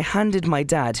 As I handed my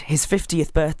dad his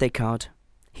 50th birthday card,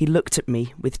 he looked at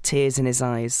me with tears in his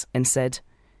eyes and said,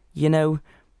 "You know,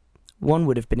 one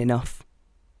would have been enough."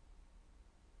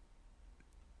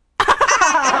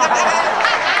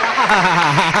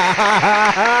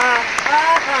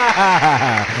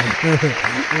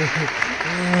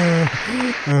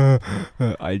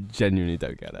 I genuinely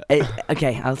don't get it.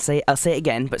 Okay, I'll say it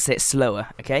again, but say it slower,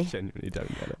 okay? Genuinely don't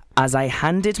get it. As I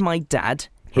handed my dad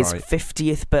his Right.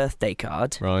 50th birthday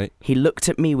card, Right. he looked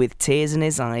at me with tears in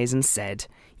his eyes and said,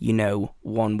 "You know,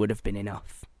 one would have been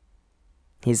enough."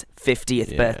 His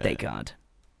 50th Yeah. birthday card.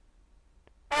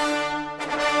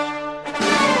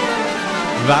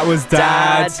 That was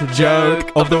Dad's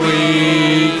joke of the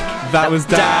week. That was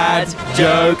Dad's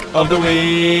joke of the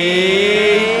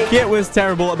week. It was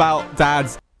terrible about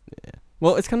Dad's. Yeah.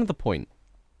 Well, it's kind of the point.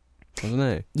 I don't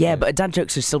know. Yeah, but a dad joke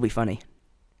should still be funny.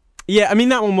 Yeah, I mean,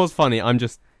 that one was funny. I'm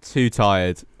just too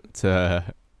tired to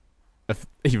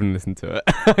even listen to it.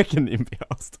 I couldn't even be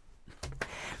asked.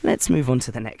 Let's move on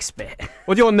to the next bit.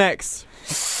 What do you want next?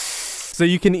 So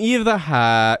you can either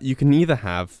have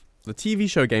the TV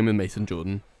show game with Mason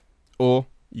Jordan, or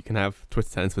you can have Twitter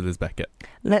Tennis with Liz Beckett.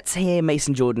 Let's hear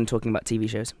Mason Jordan talking about TV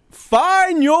shows.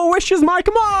 Fine, your wish is my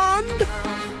command.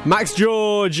 Max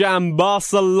George and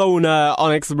Barcelona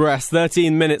on Express,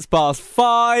 13 minutes past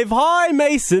 5. Hi,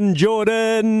 Mason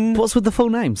Jordan. What's with the full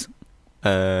names?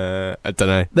 I don't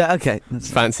know. Okay.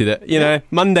 Fancied it. You know,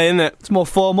 Monday, isn't it? It's more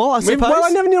formal, I suppose. Well, I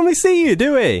never normally see you,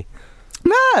 do we?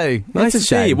 No. Nice it's a to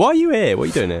see you. shame. Why are you here? What are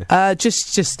you doing here?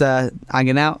 Just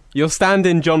hanging out. You're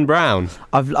standing John Brown.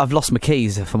 I've lost my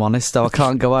keys, if I'm honest, so I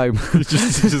can't go home.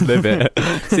 just live it.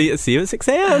 See you at 6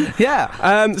 a.m.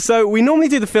 Yeah. So we normally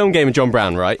do the film game of John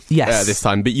Brown, right? Yes. This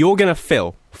time, but you're going to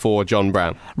fill for John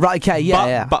Brown. Right, okay,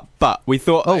 yeah. But we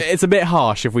thought it's a bit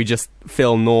harsh if we just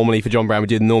film normally for John Brown. We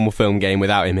do the normal film game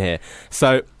without him here.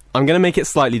 So I'm going to make it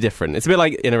slightly different. It's a bit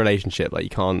like in a relationship. Like you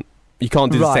can't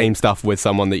do the same stuff with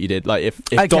someone that you did. Like if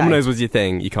Domino's was your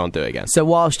thing, you can't do it again. So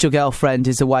whilst your girlfriend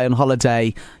is away on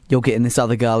holiday, you're getting this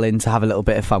other girl in to have a little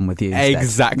bit of fun with you instead.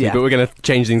 Exactly, Yeah. but we're going to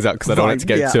change things up because I don't want it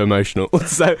to go too emotional.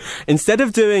 So instead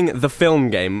of doing the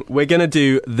film game, we're going to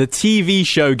do the TV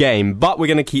show game, but we're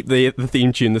going to keep the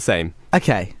theme tune the same.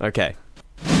 Okay. Okay,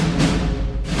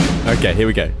 here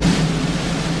we go.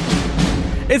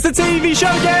 It's the TV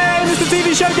show game! It's the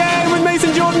TV show game with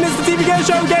Mason Jordan! It's the TV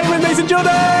show game with Mason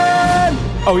Jordan!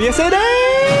 Oh, yes, it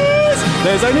is!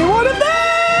 There's only one of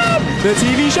them! The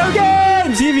TV show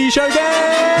game! TV show game!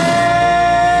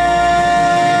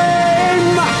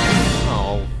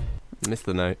 Oh, missed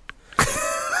the note.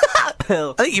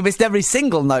 I think you missed every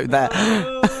single note there.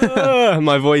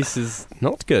 My voice is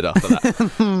not good after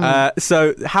that.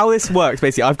 So how this works,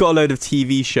 basically, I've got a load of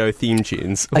TV show theme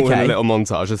tunes all in a little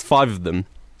montage. There's 5 of them.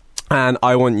 And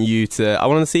I want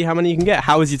to see how many you can get.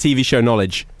 How is your TV show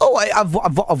knowledge? Oh, I've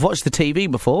watched the TV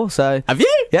before, so have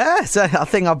you? Yeah, so I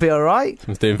think I'll be all right.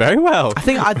 I'm doing very well. I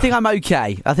think I'm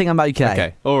okay.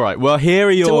 Okay, all right. Well, here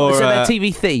are your so they're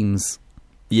TV themes.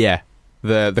 Yeah,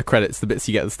 the credits, the bits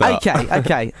you get at the start.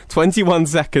 Okay. 21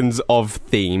 seconds of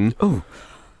theme. Ooh.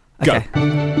 Okay. Go.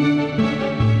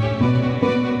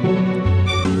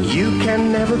 You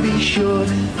can never be sure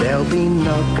there'll be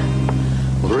knock,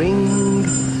 ring,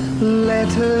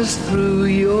 letters through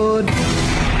your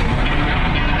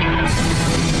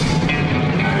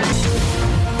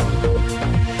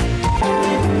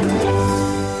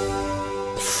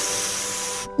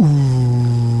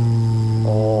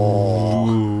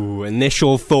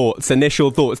Initial thoughts.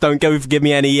 Don't give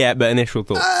me any yet, but initial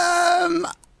thoughts.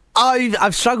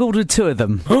 I've struggled with 2 of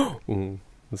them. Ooh,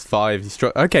 there's 5.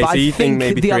 Okay, but so you think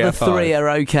maybe the 3 other out of 5. 3 are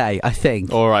okay, I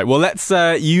think. All right. Well, let's.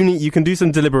 You can do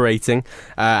some deliberating.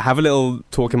 Have a little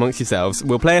talk amongst yourselves.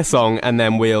 We'll play a song and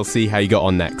then we'll see how you got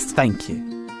on next. Thank you.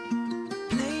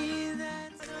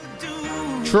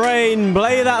 Train,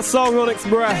 play that song on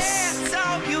Express.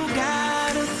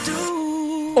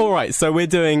 All right. So we're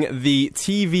doing the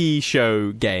TV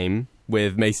show game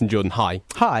with Mason Jordan. Hi.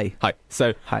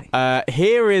 So Hi.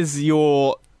 Here is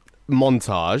your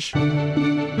montage.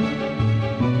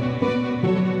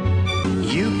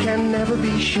 You can never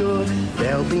be sure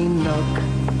there'll be knock,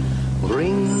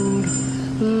 ring,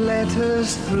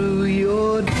 letters through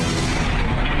your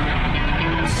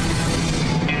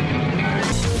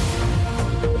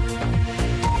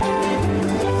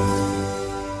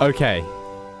Okay.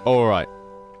 All right.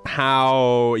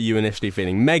 How are you initially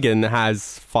feeling? Megan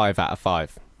has 5 out of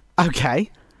 5.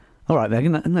 Okay. All right,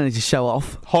 Megan. No need to show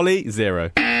off. Holly, 0.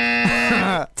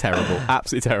 Terrible.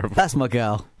 Absolutely terrible. That's my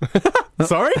girl.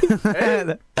 Sorry?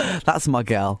 That's my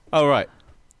girl. Oh, right.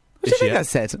 What do you think I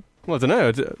said? Well, I don't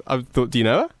know. I thought, do you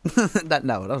know her?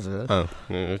 No, that was her. Oh.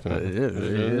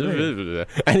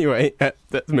 Anyway,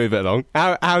 let's move it along.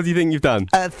 How do you think you've done?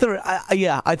 3.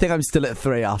 Yeah, I think I'm still at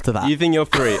 3 after that. You think you're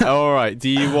 3? All right. Do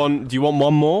you want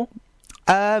one more?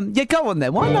 Yeah, go on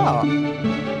then. Why not?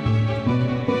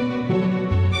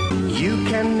 You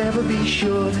can never be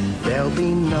sure there'll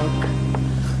be knock,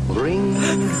 ring,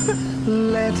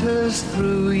 letters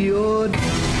through your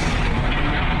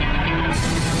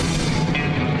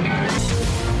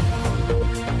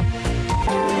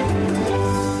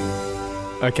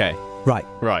Okay. Right.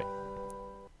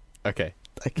 Okay.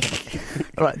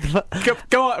 Right.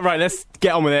 Go on. Right, let's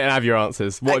get on with it and have your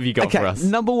answers. What have you got for us?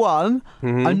 Number 1,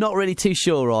 I'm not really too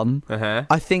sure on. Uh-huh.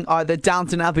 I think either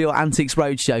Downton Abbey or Antiques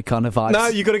Roadshow kind of vibes. No,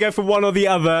 you got to go for one or the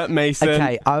other, Mason.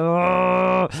 Okay. I'm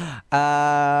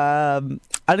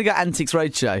going to go Antiques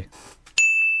Roadshow.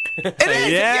 It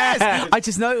is! Yeah. Yes! I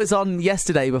just know it was on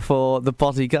yesterday before The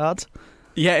Bodyguard.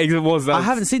 Yeah, it was. I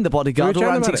haven't seen The Bodyguard We were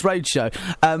or chatting Antiques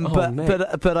Roadshow,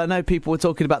 mate. but I know people were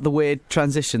talking about the weird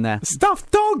transition there. Stuffed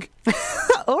dog.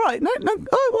 All right, no,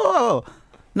 whoa.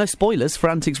 No spoilers for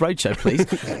Antiques Roadshow, please.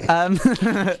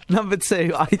 Number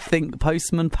 2, I think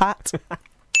Postman Pat.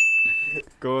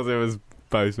 Of course, it was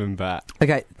Postman Pat.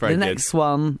 Okay, Very the good. next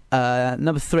one,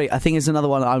 number 3, I think is another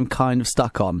one I'm kind of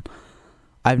stuck on.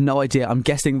 I have no idea. I'm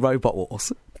guessing Robot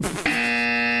Wars.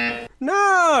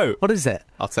 No. What is it?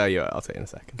 I'll tell you in a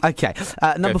second. Okay,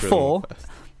 number through them 4, first.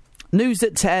 News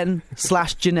at 10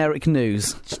 / generic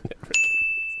news.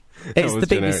 It's the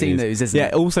generic BBC News, isn't yeah,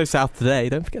 it? also South Today.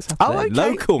 Don't forget South Oh, Today.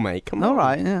 okay. Local, mate. Come on. All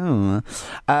right. Yeah.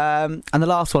 And the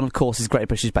last one, of course, is Great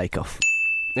British Bake Off.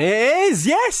 It is.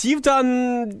 Yes, you've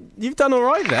done all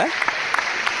right there.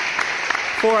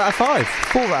 4 out of 5.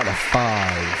 4 out of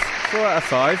 5. 4 out of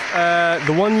 5.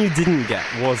 The one you didn't get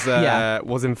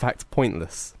was in fact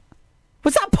pointless.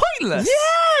 Was that pointless?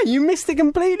 Yeah, you missed it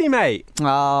completely, mate.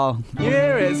 Oh. You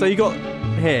hear it? So you got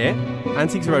here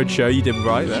Antiques Roadshow. You did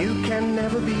right there. You can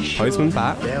never be sure. Postman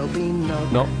Pat. There'll be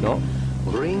Knock.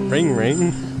 Ring,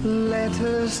 Ring.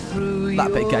 letters through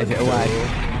That bit gave it away.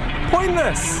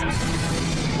 Pointless.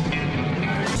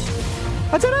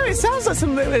 I don't know, it sounds like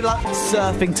something like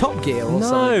surfing Top Gear or something.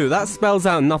 No, that spells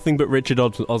out nothing but Richard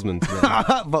Osman to me.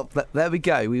 Well, there we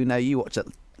go. We know you watch a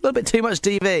little bit too much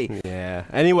TV. Yeah.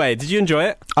 Anyway, did you enjoy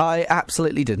it? I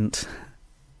absolutely didn't.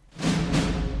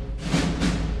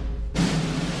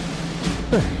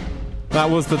 That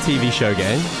was the TV show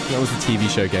game. That was the TV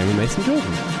show game with Mason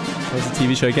Jordan. That was the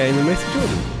TV show game with Mason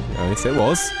Jordan. Oh, yes, it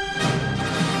was.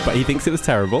 But he thinks it was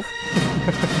terrible.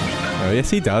 Oh, yes,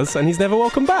 he does. And he's never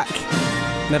welcome back.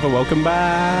 Never welcome back.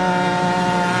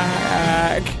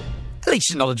 At least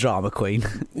you're not a drama queen.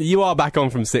 You are back on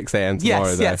from 6 a.m. tomorrow,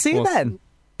 Yes, though. yeah. See you then.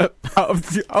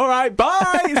 All right,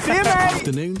 bye. See you, mate.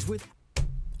 Afternoons with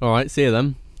All right, see you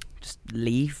then. Just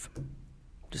leave.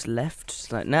 Just left.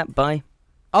 Just like, nah, bye.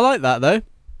 I like that, though.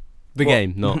 The What?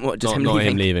 game, not What, just not, him not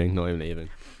leaving? him leaving. Not him leaving.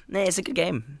 Nah, it's a good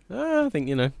game. I think,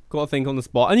 got to think on the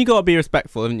spot. And you got to be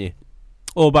respectful, haven't you?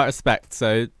 All about respect.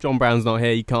 So, John Brown's not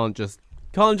here. You can't just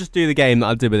do the game that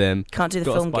I did with him. Can't do the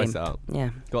Got to film spice game. it up. Yeah.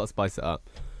 Got to spice it up.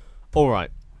 All right.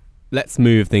 Let's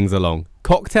move things along.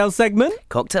 Cocktail segment?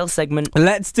 Cocktail segment.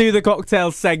 Let's do the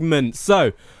cocktail segment. So,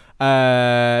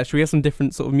 should we have some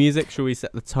different sort of music? Should we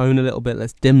set the tone a little bit?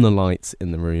 Let's dim the lights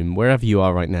in the room. Wherever you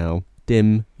are right now,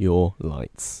 dim your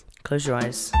lights. Close your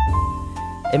eyes.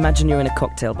 Imagine you're in a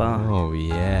cocktail bar. Oh,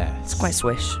 yes. It's quite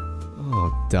swish.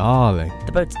 Oh, darling.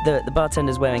 The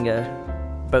bartender's wearing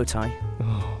a bow tie.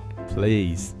 Oh,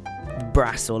 please.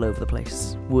 Brass all over the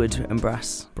place. Wood and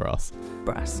brass. Brass.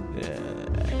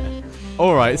 Yeah.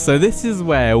 All right, so this is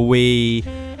where we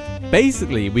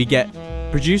get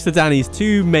producer Danny's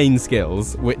two main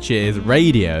skills, which is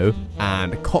radio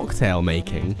and cocktail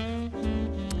making.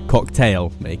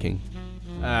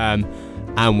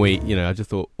 And we, I just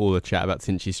thought all the chat about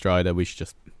Tinchy Strider, we should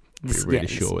just be really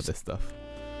sure with this stuff.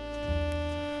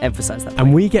 Emphasize that.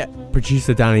 And we get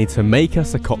producer Danny to make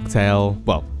us a cocktail.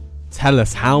 Well, tell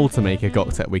us how to make a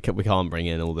cocktail. We can't bring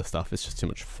in all the stuff. It's just too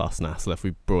much fuss and hassle if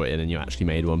we brought it in and you actually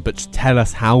made one. But just tell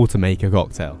us how to make a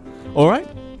cocktail. All right?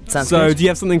 Sounds so, good. do you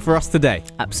have something for us today?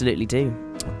 Absolutely do.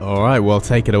 All right, well,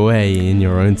 take it away in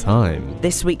your own time.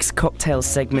 This week's cocktail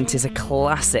segment is a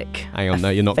classic. Hang on, no,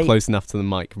 you're not close enough to the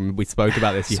mic. We spoke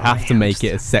about this. You have to make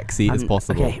it as sexy as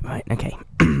possible. Okay, right, okay.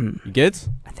 You good?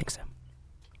 I think so.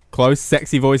 Close,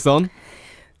 sexy voice on.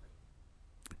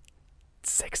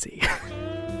 Sexy.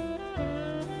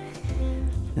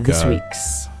 This Go.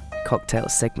 week's cocktail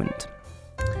segment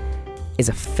is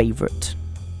a favourite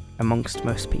amongst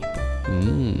most people.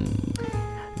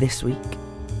 This week,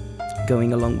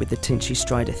 going along with the Tinchy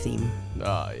Strider theme.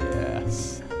 Oh,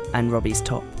 yes. And Robbie's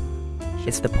top.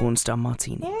 It's the Porn Star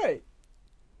Martini. Right.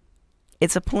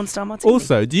 It's a Porn Star Martini.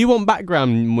 Also, do you want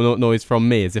background noise from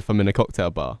me as if I'm in a cocktail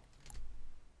bar?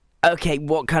 Okay,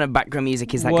 what kind of background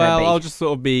music is that going to be? Well, I'll just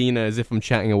sort of be, as if I'm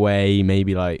chatting away,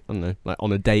 maybe like, I don't know, like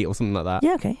on a date or something like that.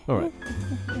 Yeah, okay. All right.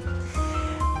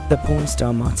 The Porn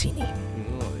Star Martini.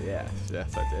 Oh, yes,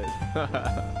 I did.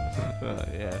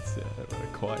 yes,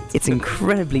 quite. It's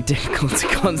incredibly difficult to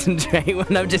concentrate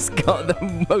when I've just got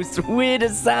the most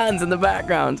weirdest sounds in the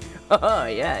background. Oh,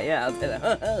 yeah, I'll say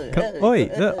that.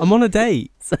 Wait, look, I'm on a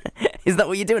date. Is that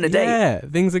what you're doing, a date? Yeah,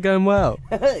 things are going well.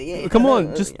 Yeah. Come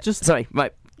on, just Sorry,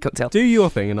 right, cocktail. do your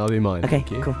thing and I'll do mine. Okay,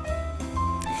 Thank you. cool.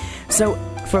 So,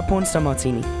 for a Porn Star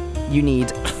Martini, you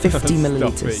need 50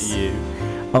 millilitres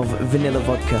of vanilla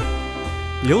vodka,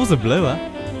 Yours are bluer.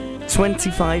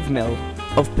 25 ml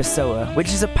of Pessoa, which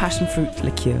is a passion fruit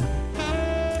liqueur,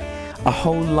 a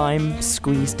whole lime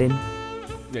squeezed in,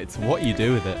 It's what you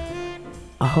do with it.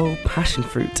 A whole passion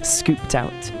fruit scooped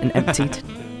out and emptied.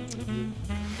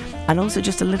 And also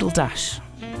just a little dash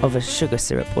of a sugar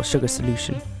syrup or sugar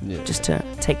solution, just to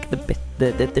take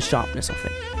the sharpness off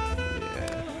it.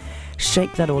 Yeah.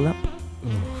 Shake that all up,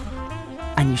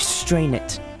 and you strain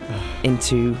it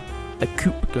into a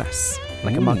coupe glass,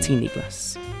 like a martini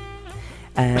glass.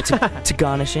 To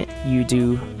garnish it, you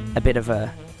do a bit of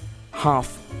a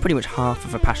pretty much half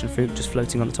of a passion fruit just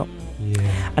floating on the top.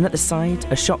 Yeah. And at the side,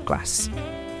 a shot glass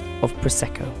of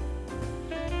Prosecco.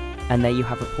 And there you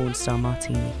have a porn star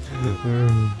martini.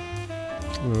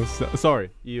 Sorry,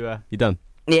 you done?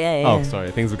 Yeah. Oh,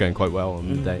 sorry, things were going quite well on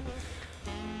the date.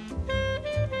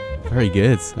 Very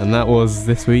good. And that was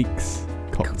this week's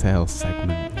cocktail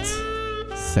segment.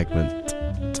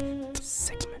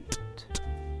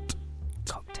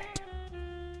 Cocktail.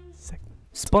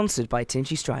 Sponsored by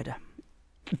Tinchy Strider.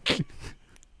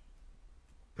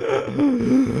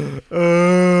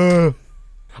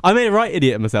 I made a right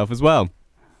idiot of myself as well.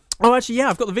 Oh, actually, yeah,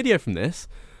 I've got the video from this.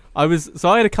 I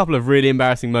had a couple of really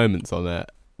embarrassing moments on it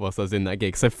whilst I was in that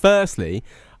gig. So firstly,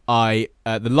 the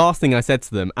last thing I said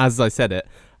to them, as I said it,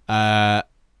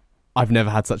 I've never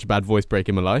had such a bad voice break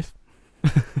in my life.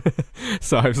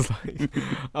 So I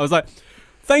was like,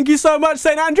 thank you so much,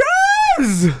 St.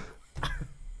 Andrews!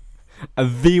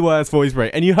 And the worst voice break.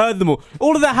 And you heard them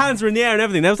all of their hands were in the air and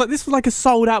everything. This was like a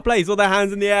sold out place, all their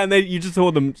hands in the air, and you just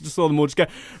saw them all just go,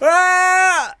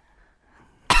 ah!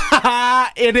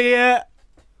 Idiot!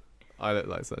 I look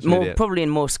like such an idiot. Probably in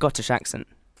more Scottish accent.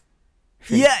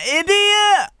 Yeah,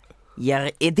 idiot! You're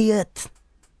idiot.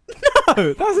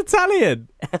 No, that's Italian.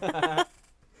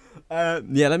 Yeah,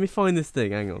 let me find this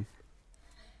thing. Hang on.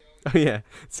 Oh yeah,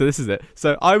 so this is it.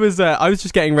 So I was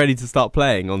just getting ready to start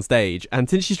playing on stage, and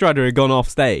Tinchy Strider had gone off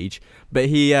stage, but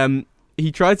he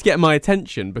tried to get my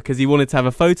attention because he wanted to have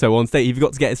a photo on stage. He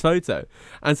forgot to get his photo,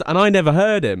 and I never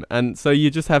heard him, and so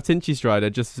you just have Tinchy Strider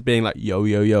just being like, yo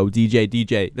yo yo,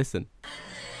 DJ, listen.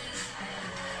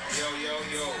 Yo yo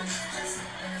yo.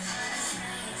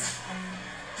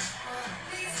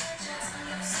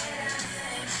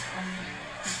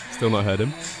 Still not heard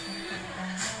him.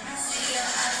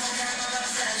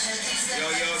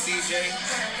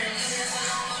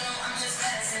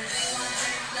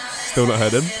 Still not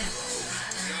heard him.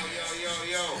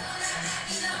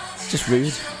 It's just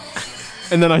rude.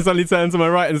 And then I suddenly turn to my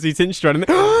right and see Tinchy Strider.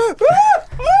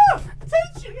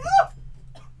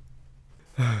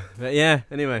 But yeah,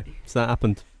 anyway, so that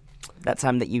happened. That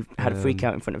time that you had a freak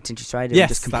out in front of Tinchy Strider Yes, and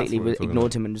just completely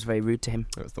ignored him and was very rude to him.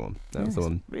 That was the one. That was the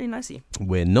one. Really nice of you.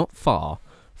 We're not far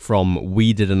from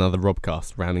We Did Another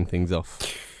Robcast, rounding things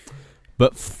off.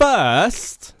 But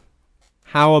first,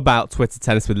 how about Twitter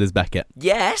Tennis with Liz Beckett?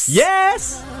 Yes!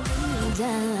 Yes!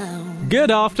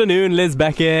 Good afternoon, Liz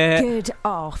Beckett. Good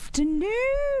afternoon.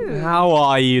 How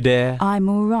are you, dear? I'm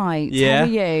all right. Yeah? How are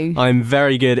you? I'm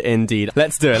very good indeed.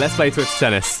 Let's do it. Let's play Twitter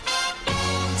Tennis.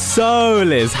 So,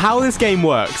 Liz, how this game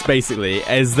works, basically,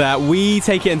 is that we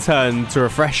take it in turn to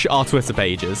refresh our Twitter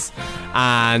pages,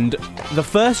 and the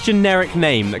first generic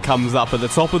name that comes up at the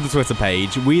top of the Twitter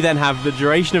page, we then have the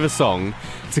duration of a song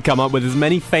to come up with as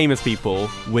many famous people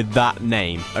with that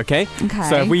name, okay? Okay.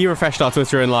 So if we refreshed our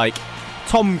Twitter and, like,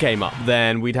 Tom came up,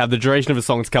 then we'd have the duration of a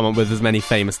song to come up with as many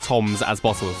famous Toms as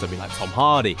possible. So it'd be like Tom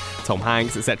Hardy, Tom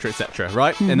Hanks, etc.,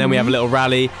 right? Mm-hmm. And then we have a little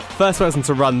rally. First person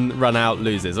to run out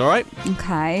loses, all right?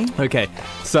 Okay. Okay,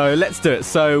 so let's do it.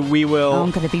 So we will...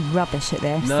 I'm going to be rubbish at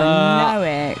this. No. I know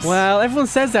it. Well, everyone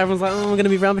says that. Everyone's like, I'm going to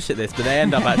be rubbish at this, but they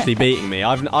end up actually beating me.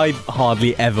 I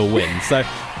hardly ever win. So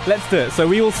let's do it. So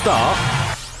we will start...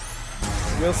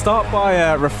 We'll start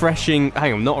by refreshing...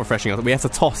 Hang on, not refreshing. We have to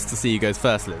toss to see who goes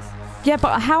first, Liz. Yeah,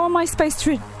 but how am I supposed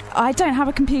to... I don't have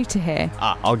a computer here.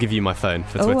 I'll give you my phone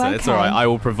for Twitter. Okay. It's all right. I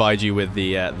will provide you with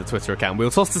the Twitter account. We'll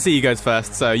toss to see who goes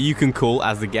first, so you can call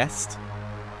as the guest.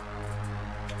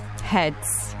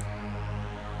 Heads.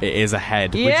 It is a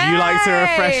head. Yay! Would you like to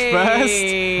refresh first?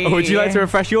 Or would you like to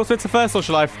refresh your Twitter first, or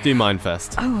shall I do mine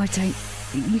first? Oh, I don't...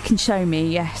 You can show me,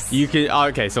 yes. You can...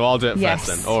 Okay, so I'll do it Yes.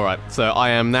 first then. All right. So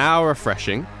I am now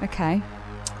refreshing. Okay.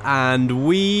 And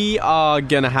we are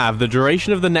going to have the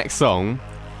duration of the next song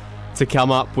to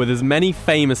come up with as many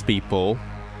famous people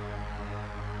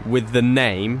with the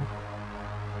name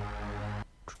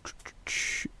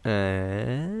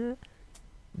Dan.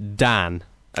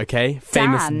 Okay?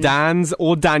 Famous Dan. Dans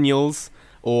or Daniels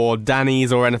or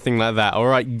Dannies or anything like that. All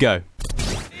right, go.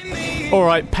 In the All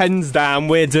right, pens down.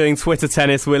 We're doing Twitter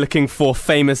tennis. We're looking for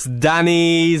famous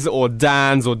Dannys or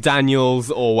Dans or Daniels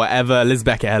or whatever. Liz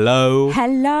Beckett, hello.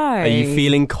 Hello. Are you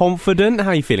feeling confident?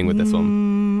 How are you feeling with this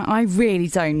one? I really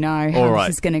don't know how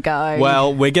this is going to go.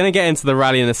 Well, we're going to get into the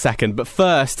rally in a second, but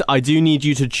first, I do need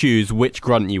you to choose which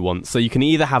grunt you want. So you can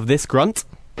either have this grunt,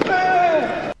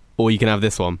 or you can have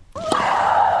this one.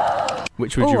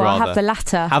 Which would you rather? I'll have the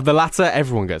latter. Have the latter?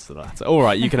 Everyone goes to the latter. All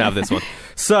right, you can have this one.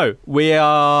 So, we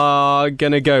are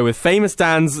going to go with famous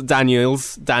Dans,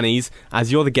 Daniels, Dannys.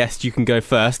 As you're the guest, you can go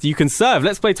first. You can serve.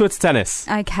 Let's play Twitter tennis.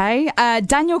 Okay.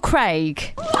 Daniel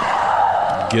Craig.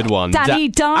 Good one. Danny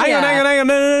Dyer. Hang on.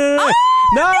 No.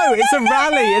 No, it's a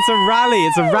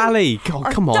rally. Oh,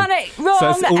 come on. Done it wrong So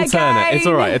it's alternate. again.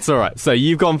 It's all right. So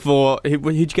you've gone for... Who'd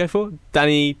you go for?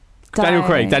 Daniel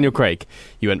Craig.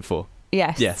 You went for?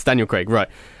 Yes, Daniel Craig. Right.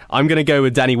 I'm going to go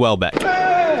with Danny Welbeck.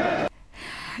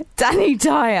 Danny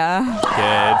Dyer.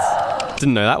 Good.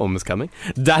 Didn't know that one was coming.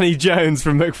 Danny Jones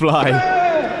from McFly.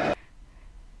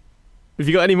 Have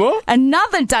you got any more?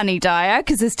 Another Danny Dyer,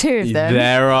 because there's two of them.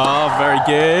 There are. Very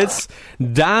good.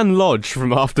 Dan Lodge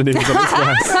from Afternoons on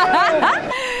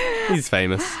Express. He's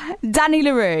famous. Danny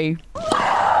LaRue.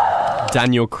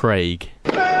 Daniel Craig.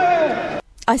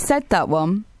 I said that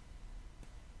one.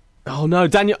 Oh, no,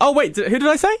 Daniel... Oh, wait, who did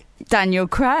I say? Daniel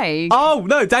Craig. Oh,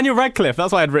 no, Daniel Radcliffe.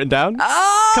 That's what I had written down.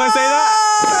 Oh! Can I say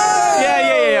that?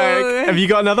 Yeah. Have you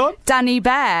got another one? Danny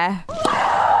Bear.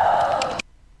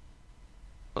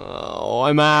 Oh,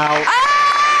 I'm out.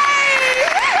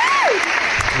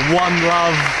 One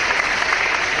love.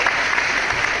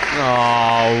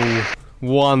 Oh,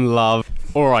 one love.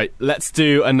 All right, let's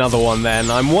do another one then.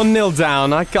 I'm 1-0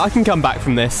 down. I can come back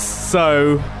from this.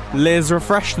 So, Liz,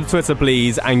 refresh the Twitter,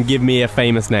 please, and give me a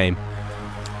famous name.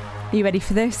 Are you ready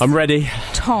for this? I'm ready.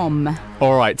 Tom.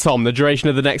 All right, Tom. The duration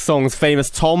of the next song is famous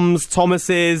Toms,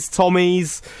 Thomases,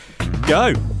 Tommies.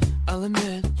 Go. I'll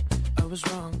admit I was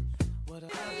wrong.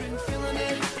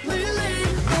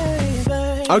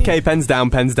 Okay, pens down.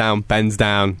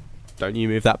 Don't you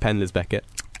move that pen, Liz Beckett.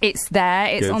 It's there.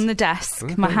 It's Good. on the desk.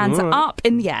 Okay, My hands all are right. up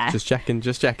in the air. Just checking.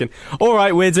 All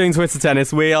right, we're doing Twitter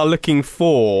tennis. We are looking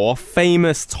for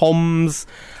famous Toms,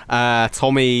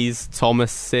 Tommies,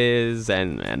 Thomases,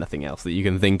 and anything else that you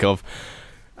can think of.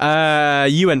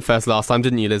 You went first last time,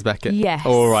 didn't you, Liz Beckett? Yes.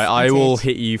 All right, I did. will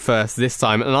hit you first this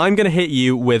time, and I'm going to hit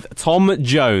you with Tom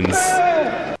Jones.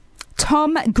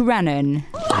 Tom Grennan.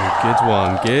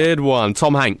 Good one.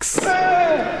 Tom Hanks.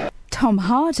 Tom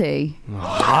Hardy.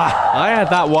 I had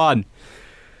that one.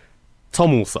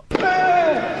 Tom Alsop.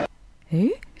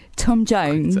 Who? Tom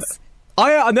Jones.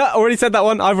 Already said that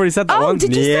one. I've already said that one.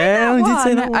 Did you say that I one? did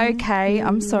say that one. Okay,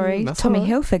 I'm sorry. That's Tommy all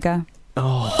right. Hilfiger.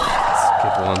 Oh, that's a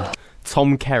good one.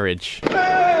 Tom Kerridge.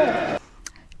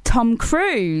 Tom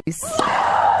Cruise.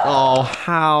 Oh,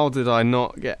 how did I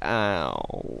not get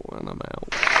out? And I'm out.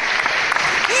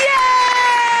 Yay!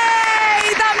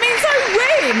 That means I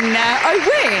win.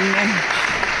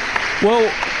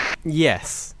 Well,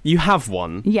 yes, you have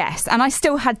one. Yes, and I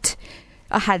still had...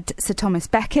 I had Sir Thomas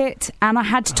Beckett and I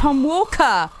had Tom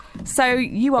Walker. So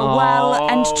you are well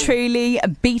and truly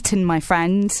beaten, my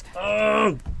friend.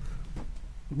 Why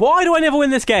do I never win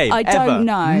this game? I don't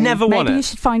know. Never won it. Maybe you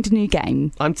should find a new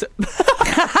game.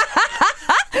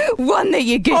 One that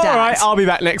you're good All at. right, I'll be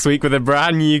back next week with a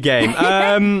brand new game.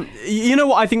 You know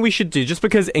what I think we should do? Just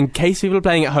because in case people are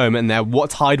playing at home and they're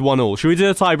tied 1-1, should we do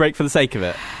a tie break for the sake of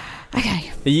it?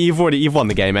 Okay. You've won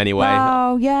the game anyway.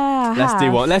 Oh yeah. Let's do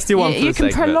one. Let's do one for the You can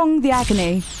sake of it. prolong the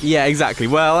agony. Yeah, exactly.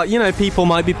 Well, you know, people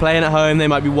might be playing at home. They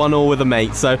might be 1-1 with a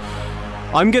mate. So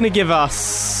I'm going to give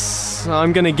us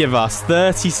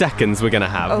 30 seconds. We're going to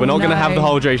have. We're not going to have the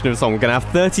whole duration of the song. We're going to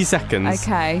have 30 seconds.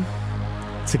 Okay.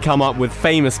 To come up with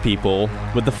famous people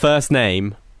with the first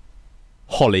name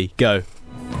Holly. Go.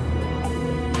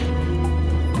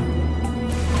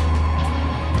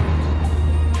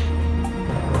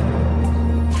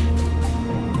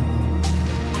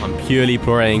 I'm purely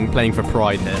playing for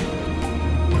pride here.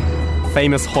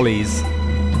 Famous Hollies.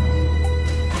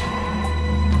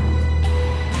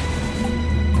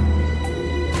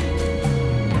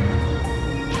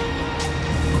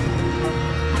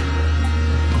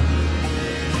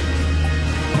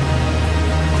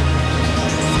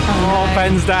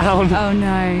 Pens down. Oh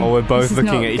no. Oh, we're both This is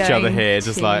looking not at each other going here,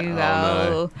 just like, too oh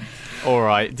well. no. All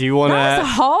right, do you want to? That was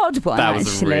a hard one. That was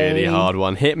actually. a really hard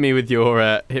one. Hit me with your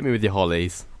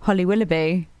Hollies. Holly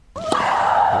Willoughby.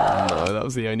 Oh, no, that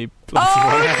was the only plus Oh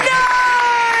one. no!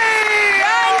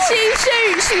 And she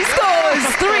shoots. She scores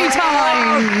 3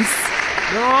 times.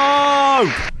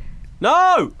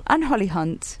 No. And Holly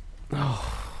Hunt.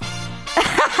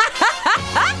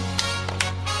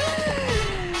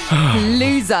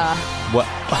 Loser. What?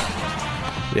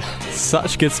 Yeah,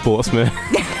 such good sportsman.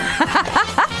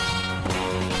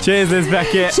 Cheers, Liz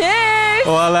Beckett. Cheers.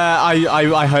 Well,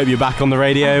 I hope you're back on the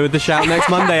radio with the shout next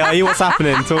Monday. Are you? What's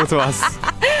happening? Talk to us.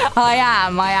 I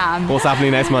am. What's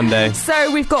happening next Monday?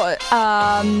 So we've got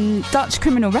Dutch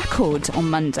Criminal Record on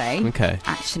Monday. Okay.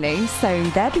 Actually, so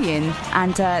they'll be in,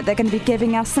 and they're going to be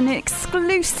giving us an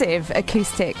exclusive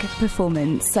acoustic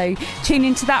performance. So tune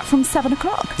into that from 7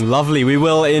 o'clock. Lovely, we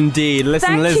will indeed.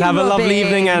 Listen, Thank Liz, you, have a lovely Robbie.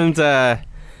 evening, and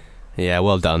yeah,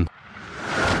 well done.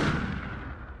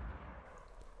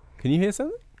 Can you hear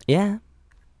something? Yeah.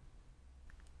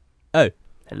 Oh.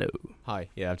 Hello. Hi.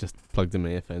 Yeah, I've just plugged in my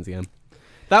earphones again.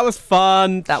 That was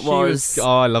fun. That was...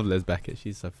 Oh, I love Liz Beckett.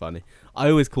 She's so funny. I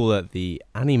always call her the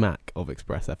Annie Mac of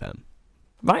Express FM.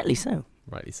 Rightly so.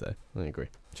 Rightly so. I agree.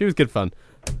 She was good fun.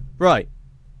 Right.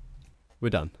 We're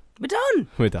done. We're done.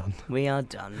 We're done. We are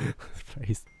done.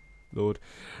 Praise Lord.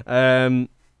 Phone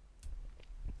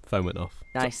went off.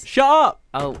 Nice. Shut up!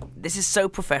 Oh, this is so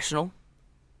professional.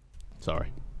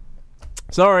 Sorry.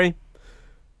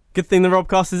 Good thing the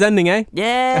Robcast is ending, eh?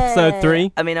 Yeah. Episode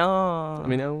 3. I mean,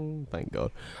 oh, thank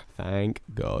God. Thank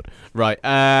God. Right,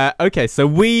 okay, so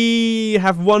we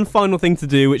have one final thing to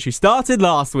do, which we started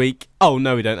last week. Oh,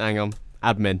 no, we don't. Hang on.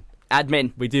 Admin.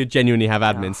 We do genuinely have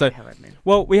admin.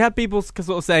 Well, we had people sort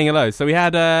of saying hello. So we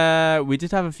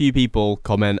did have a few people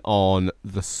comment on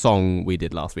the song we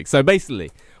did last week. So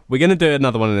basically, we're going to do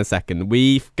another one in a second.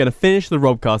 We're going to finish the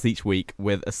Robcast each week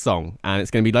with a song, and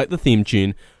it's going to be like the theme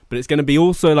tune, but it's going to be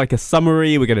also like a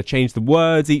summary. We're going to change the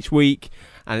words each week,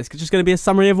 and it's just going to be a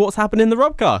summary of what's happened in the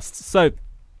Robcast. So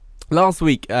last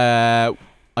week, I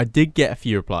did get a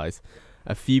few replies.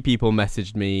 A few people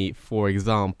messaged me, for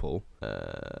example.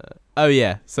 Oh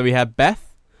yeah, so we had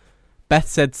Beth. Beth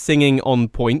said singing on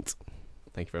point.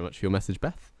 Thank you very much for your message,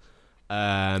 Beth.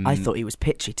 I thought he was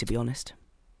pitchy, to be honest.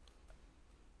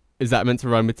 Is that meant to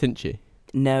rhyme with Tinchy?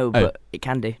 No, but it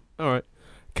can do. All right.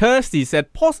 Kirsty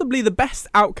said possibly the best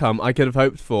outcome I could have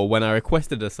hoped for when I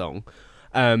requested a song.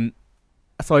 So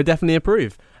I definitely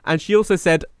approve. And she also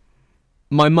said,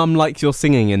 my mum likes your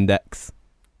singing index.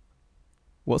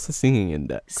 What's a singing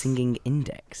index? Singing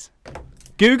index.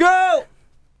 Google!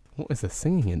 What is a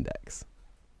singing index?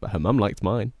 But her mum liked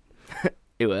mine.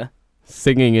 Ew.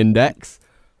 Singing index.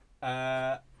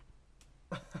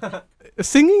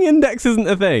 Singing index isn't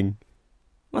a thing.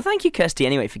 Well, thank you, Kirsty,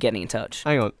 anyway, for getting in touch.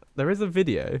 Hang on. There is a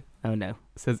video. Oh, no. It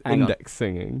says Hang index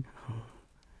singing.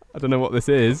 I don't know what this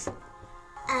is.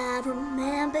 I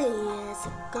remember years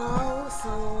ago,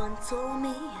 someone told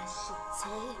me I should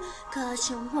take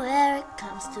caution where it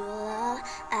comes to love.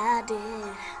 I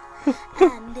did.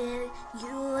 And if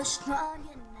you were strong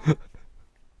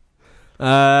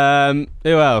enough.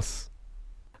 Who else?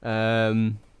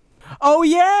 Oh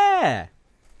yeah!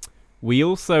 We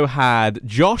also had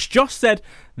Josh. Josh said,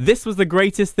 this was the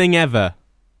greatest thing ever.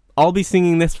 I'll be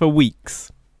singing this for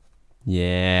weeks.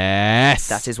 Yes!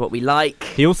 That is what we like.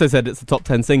 He also said it's a top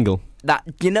 10 single. That,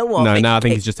 you know what? No, I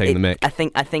think he's just taking the mic. I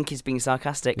think he's being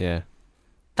sarcastic. Yeah.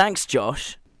 Thanks,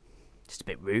 Josh. Just a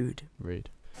bit rude.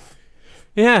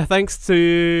 Yeah, thanks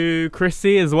to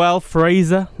Chrissy as well.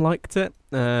 Fraser liked it.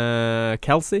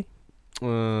 Kelsey.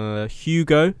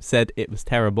 Hugo said it was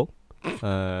terrible,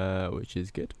 which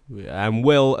is good. And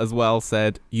Will as well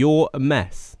said, you're a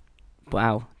mess.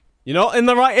 Wow. You're not in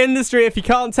the right industry if you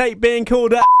can't take being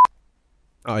called a...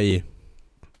 Are you?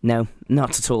 No,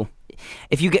 not at all.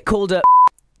 If you get called a,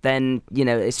 then, you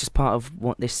know, it's just part of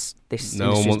what this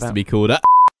No one wants to be called a...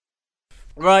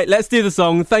 Right, let's do the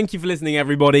song. Thank you for listening,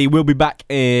 everybody. We'll be back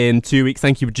in 2 weeks.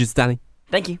 Thank you, producer Danny.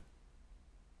 Thank you.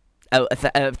 Oh,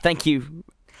 thank you.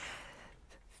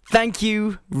 Thank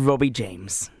you, Robbie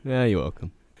James. Yeah, you're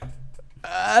welcome.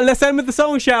 Let's end with the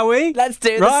song, shall we? Let's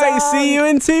do the Right, song. see you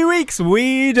in 2 weeks.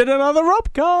 We did another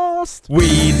Robcast.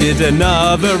 We did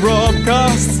another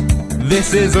Robcast.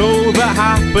 This is all that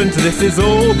happened. This is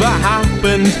all that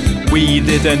happened. We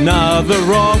did another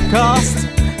Robcast.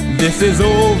 This is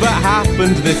all that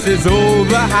happened. This is all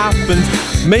that happened.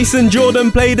 Mason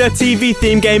Jordan played a TV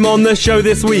theme game on the show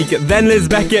this week. Then Liz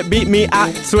Beckett beat me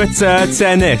at Twitter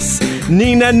tennis.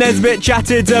 Nina Nesbitt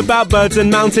chatted about birds and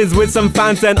mountains with some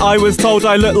fans. Then I was told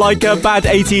I looked like a bad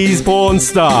 80s porn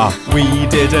star. We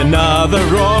did another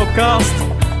Robcast.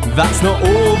 That's not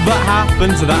all that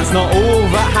happened. That's not all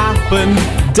that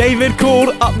happened. David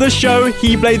called up the show.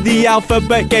 He played the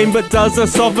alphabet game, but does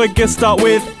esophagus start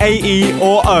with A-E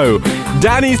or O?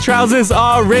 Danny's trousers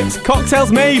are ripped,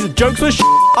 cocktails made, jokes were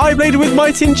I played with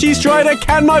my Tinchy Strider.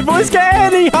 Can my voice get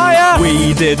any higher?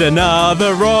 We did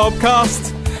another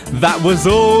Robcast. That was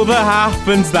all that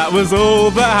happened. That was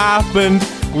all that happened.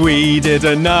 We did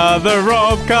another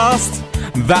Robcast.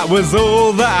 That was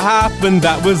all that happened.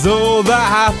 That was all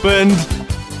that happened.